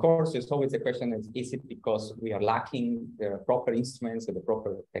 And of course, there's always the question, is it because we are lacking the proper instruments and the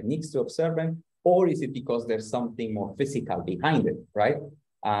proper techniques to observe them, or is it because there's something more physical behind it, right?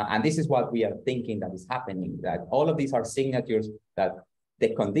 And this is what we are thinking that is happening, that all of these are signatures that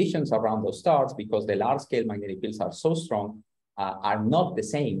the conditions around those stars, because the large-scale magnetic fields are so strong, are not the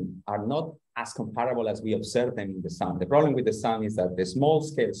same, are not as comparable as we observe them in the sun. The problem with the sun is that the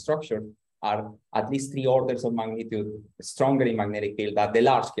small-scale structures are at least 3 orders of magnitude stronger in magnetic field than the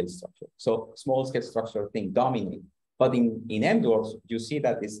large-scale structure. So small-scale structure thing dominate. But in M-dwarfs, you see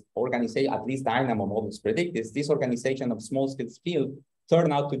that this organization, at least dynamo models predict this organization of small-scale field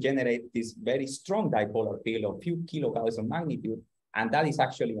turn out to generate this very strong dipolar field of few kilogauss of magnitude. And that is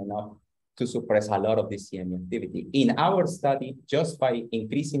actually enough to suppress a lot of the CME activity. In our study, just by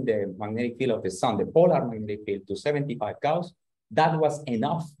increasing the magnetic field of the sun, the polar magnetic field, to 75 Gauss, that was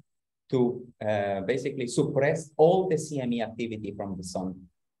enough to basically suppress all the CME activity from the sun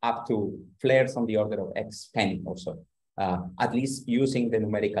up to flares on the order of X10 or so. at least using the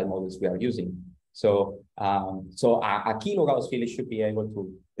numerical models we are using. So, a kilogauss field should be able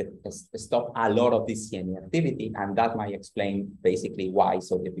to stop a lot of this CME activity, and that might explain basically why it's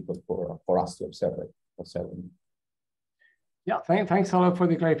so difficult for us to observe it. Yeah, thanks a lot for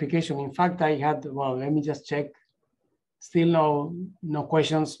the clarification. In fact, I had, well, let me just check. Still no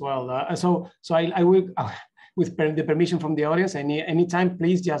questions. Well, so I will, with the permission from the audience, anytime,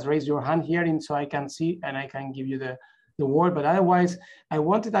 please just raise your hand here, and so I can see and I can give you the word. But otherwise, I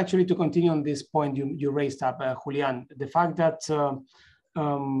wanted actually to continue on this point you raised up, Julián, the fact that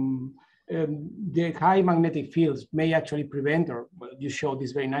the high magnetic fields may actually prevent, or well, you showed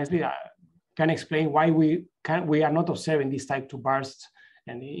this very nicely, can explain why we are not observing this type 2 bursts,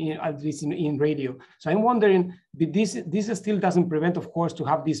 and at least in radio. So I'm wondering, this still doesn't prevent, of course, to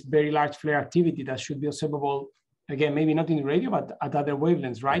have this very large flare activity that should be observable, again, maybe not in radio, but at other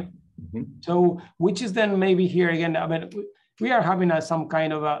wavelengths, right? Mm-hmm. So which is then maybe here again, I mean, we are having some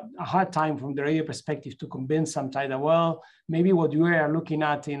kind of a hard time from the radio perspective to convince sometimes that, well, maybe what you are looking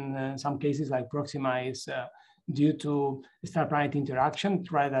at in some cases like Proxima is due to star-planet interaction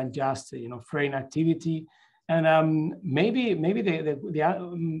rather than just, flaring activity. And maybe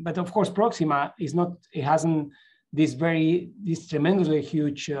but of course Proxima is not, it hasn't this tremendously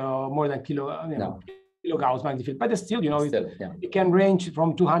huge, more than kilogauss magnetic field, but still, it can range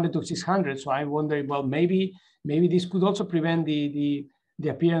from 200 to 600. So I wonder, well, maybe this could also prevent the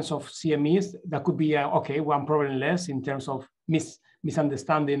appearance of CMEs. That could be one problem less in terms of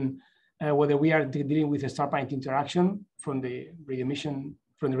misunderstanding whether we are dealing with a star-planet interaction from the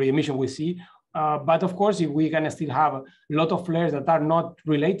radiation we see. But of course, if we can still have a lot of flares that are not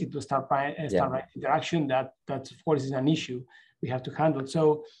related to star-planet interaction, that of course is an issue we have to handle.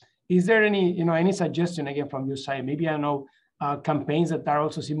 So, is there any suggestion again from your side? Maybe I don't know campaigns that are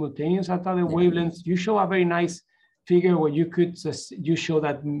also simultaneous at other wavelengths. You show a very nice figure where you show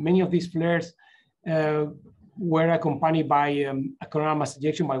that many of these flares were accompanied by a coronal mass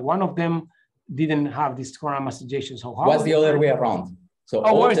ejection, but one of them didn't have this coronal mass ejection. So how was the other way around? So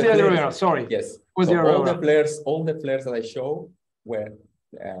where's the other way around? Sorry. Yes. So all the flares that I show were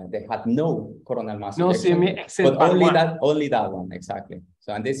they had no coronal mass ejection, except but only that one, exactly.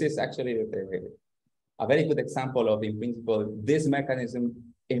 So, and this is actually a very good example of, in principle, this mechanism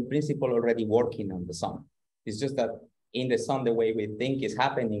in principle already working on the sun. It's just that in the sun, the way we think is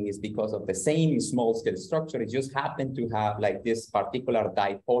happening is because of the same small scale structure. It just happened to have like this particular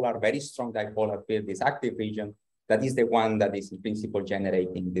dipolar, very strong dipolar field, this active region, that is the one that is in principle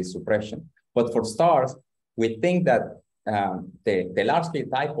generating this suppression. But for stars, we think that the large scale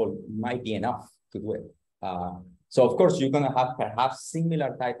dipole might be enough to do it. So of course, you're going to have perhaps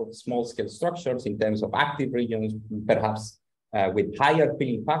similar type of small scale structures in terms of active regions, perhaps with higher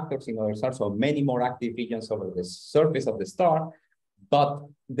filling factors in other stars, so many more active regions over the surface of the star. But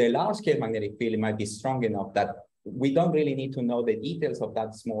the large scale magnetic field might be strong enough that we don't really need to know the details of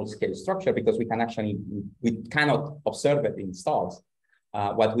that small scale structure, because we cannot observe it in stars.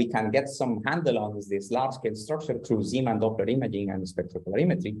 What we can get some handle on is this large scale structure through Zeeman Doppler imaging and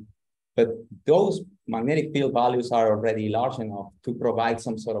spectropolarimetry. But those magnetic field values are already large enough to provide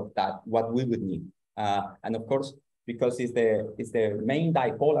some sort of what we would need. And of course, because it's the main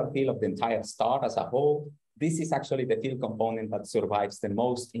dipolar field of the entire star as a whole, this is actually the field component that survives the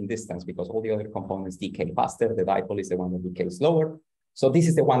most in distance, because all the other components decay faster. The dipole is the one that decays slower. So this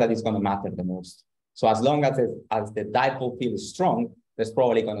is the one that is going to matter the most. So as long as the dipole field is strong, there's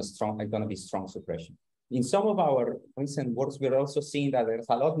probably going to be strong suppression. In some of our recent works, we're also seeing that there's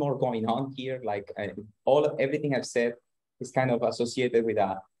a lot more going on here. Like everything I've said is kind of associated with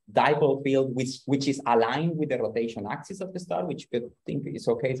a dipole field, which is aligned with the rotation axis of the star, which we think is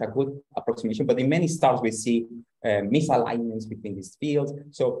okay. It's a good approximation. But in many stars, we see misalignments between these fields.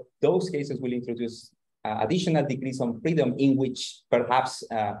 So those cases will introduce additional degrees of freedom, in which perhaps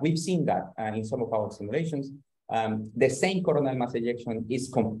we've seen that in some of our simulations. The same coronal mass ejection is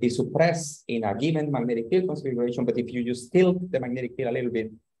suppressed in a given magnetic field configuration, but if you just tilt the magnetic field a little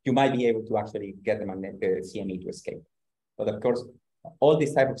bit, you might be able to actually get the CME to escape. But of course, all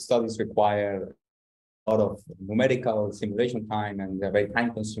these type of studies require a lot of numerical simulation time, and they're very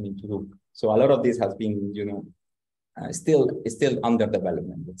time consuming to do. So a lot of this has been, still under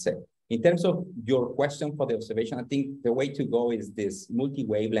development, let's say. In terms of your question for the observation, I think the way to go is this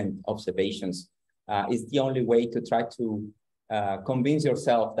multi-wavelength observations. Is the only way to try to convince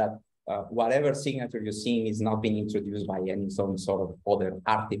yourself that whatever signature you're seeing is not being introduced by some sort of other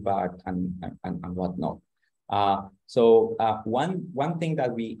artifact and whatnot. So one thing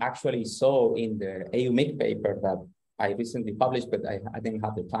that we actually saw in the AUMIC paper that I recently published, but I didn't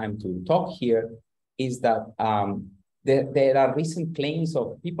have the time to talk here, is that there are recent claims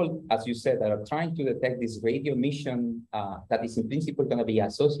of people, as you said, that are trying to detect this radio emission that is in principle going to be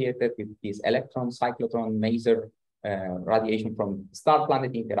associated with this electron, cyclotron, maser radiation from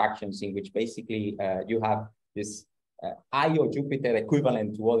star-planet interactions, in which basically you have this Io Jupiter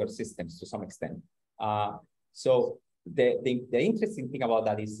equivalent to other systems to some extent. So the interesting thing about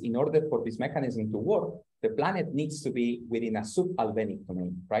that is, in order for this mechanism to work, the planet needs to be within a subalbenic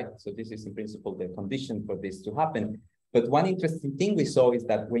domain, right? So this is in principle the condition for this to happen. But one interesting thing we saw is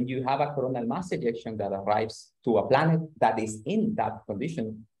that when you have a coronal mass ejection that arrives to a planet that is in that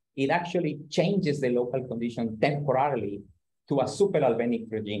condition, it actually changes the local condition temporarily to a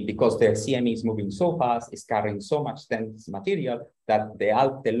superalbenic regime, because the CME is moving so fast, it's carrying so much dense material that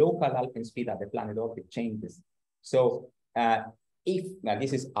the local alpine speed at the planet orbit changes. So if, now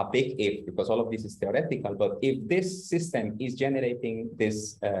this is a big if, because all of this is theoretical, but if this system is generating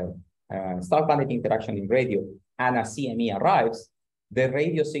this star-planet interaction in radio and a CME arrives, the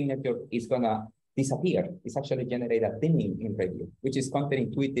radio signature is gonna disappear. It's actually generate a dimming in radio, which is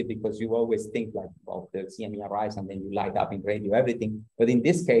counterintuitive because you always think like, well, the CME arrives and then you light up in radio, everything. But in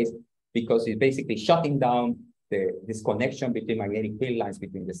this case, because it's basically shutting down this connection between magnetic field lines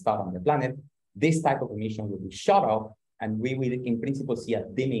between the star and the planet, this type of emission will be shut off, and we will in principle see a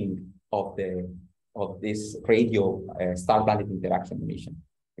dimming of this radio star-planet interaction emission.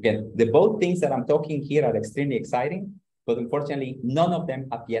 Again, the both things that I'm talking here are extremely exciting, but unfortunately, none of them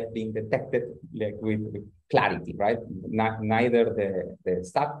have yet been detected like with clarity, right? Neither the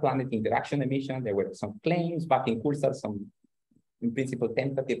star-planet interaction emission, there were some claims back in Cursor, some in principle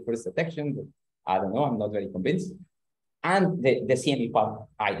tentative first detection, but I don't know, I'm not very convinced. And the CME part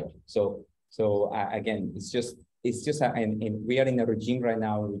either. So again, it's just and we are in a regime right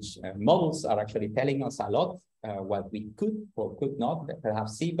now in which models are actually telling us a lot what we could or could not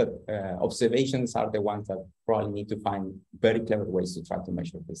perhaps see, but observations are the ones that probably need to find very clever ways to try to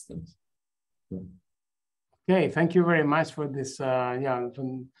measure these things. Yeah. Okay, thank you very much for this.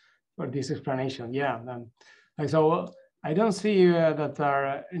 For this explanation. Yeah, so I don't see that there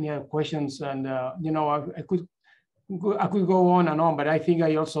are any other questions, and you know, I could go on and on, but I think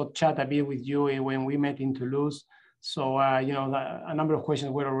I also chat a bit with you when we met in Toulouse. So you know, a number of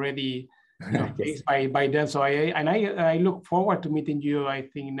questions were already faced by then. So I look forward to meeting you. I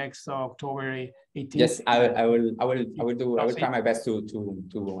think next October 18th. Yes, I will try my best to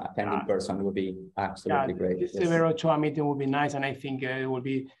attend in person. It would be absolutely great. This Erosion meeting would be nice, and I think it will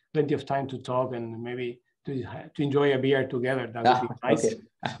be plenty of time to talk and maybe to enjoy a beer together. That would be nice. Okay.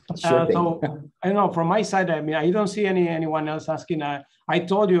 Sure so I don't know, from my side, I mean, I don't see anyone else asking. I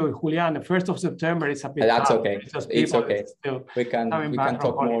told you, Julián, the 1st of September is a bit that's tough. okay. It's okay. We can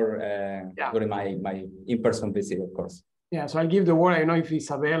talk more during my in-person visit, of course. Yeah, so I'll give the word. I don't know if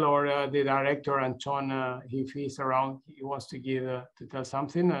Isabel or the director and John, if he's around, he wants to give to tell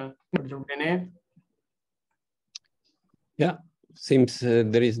something. René. Yeah. Seems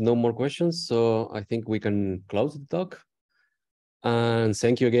there is no more questions, so I think we can close the talk. And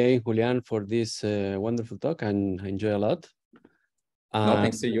thank you again, Julián, for this wonderful talk, and I enjoy a lot. No,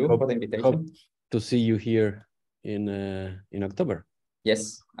 thanks to you for the invitation. Hope to see you here in October.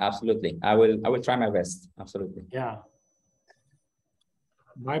 Yes, absolutely. I will try my best. Absolutely. Yeah.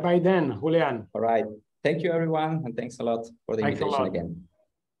 Bye then, Julián. All right. Thank you, everyone, and thanks a lot for the invitation again.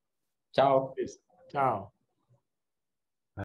 Ciao. Ciao.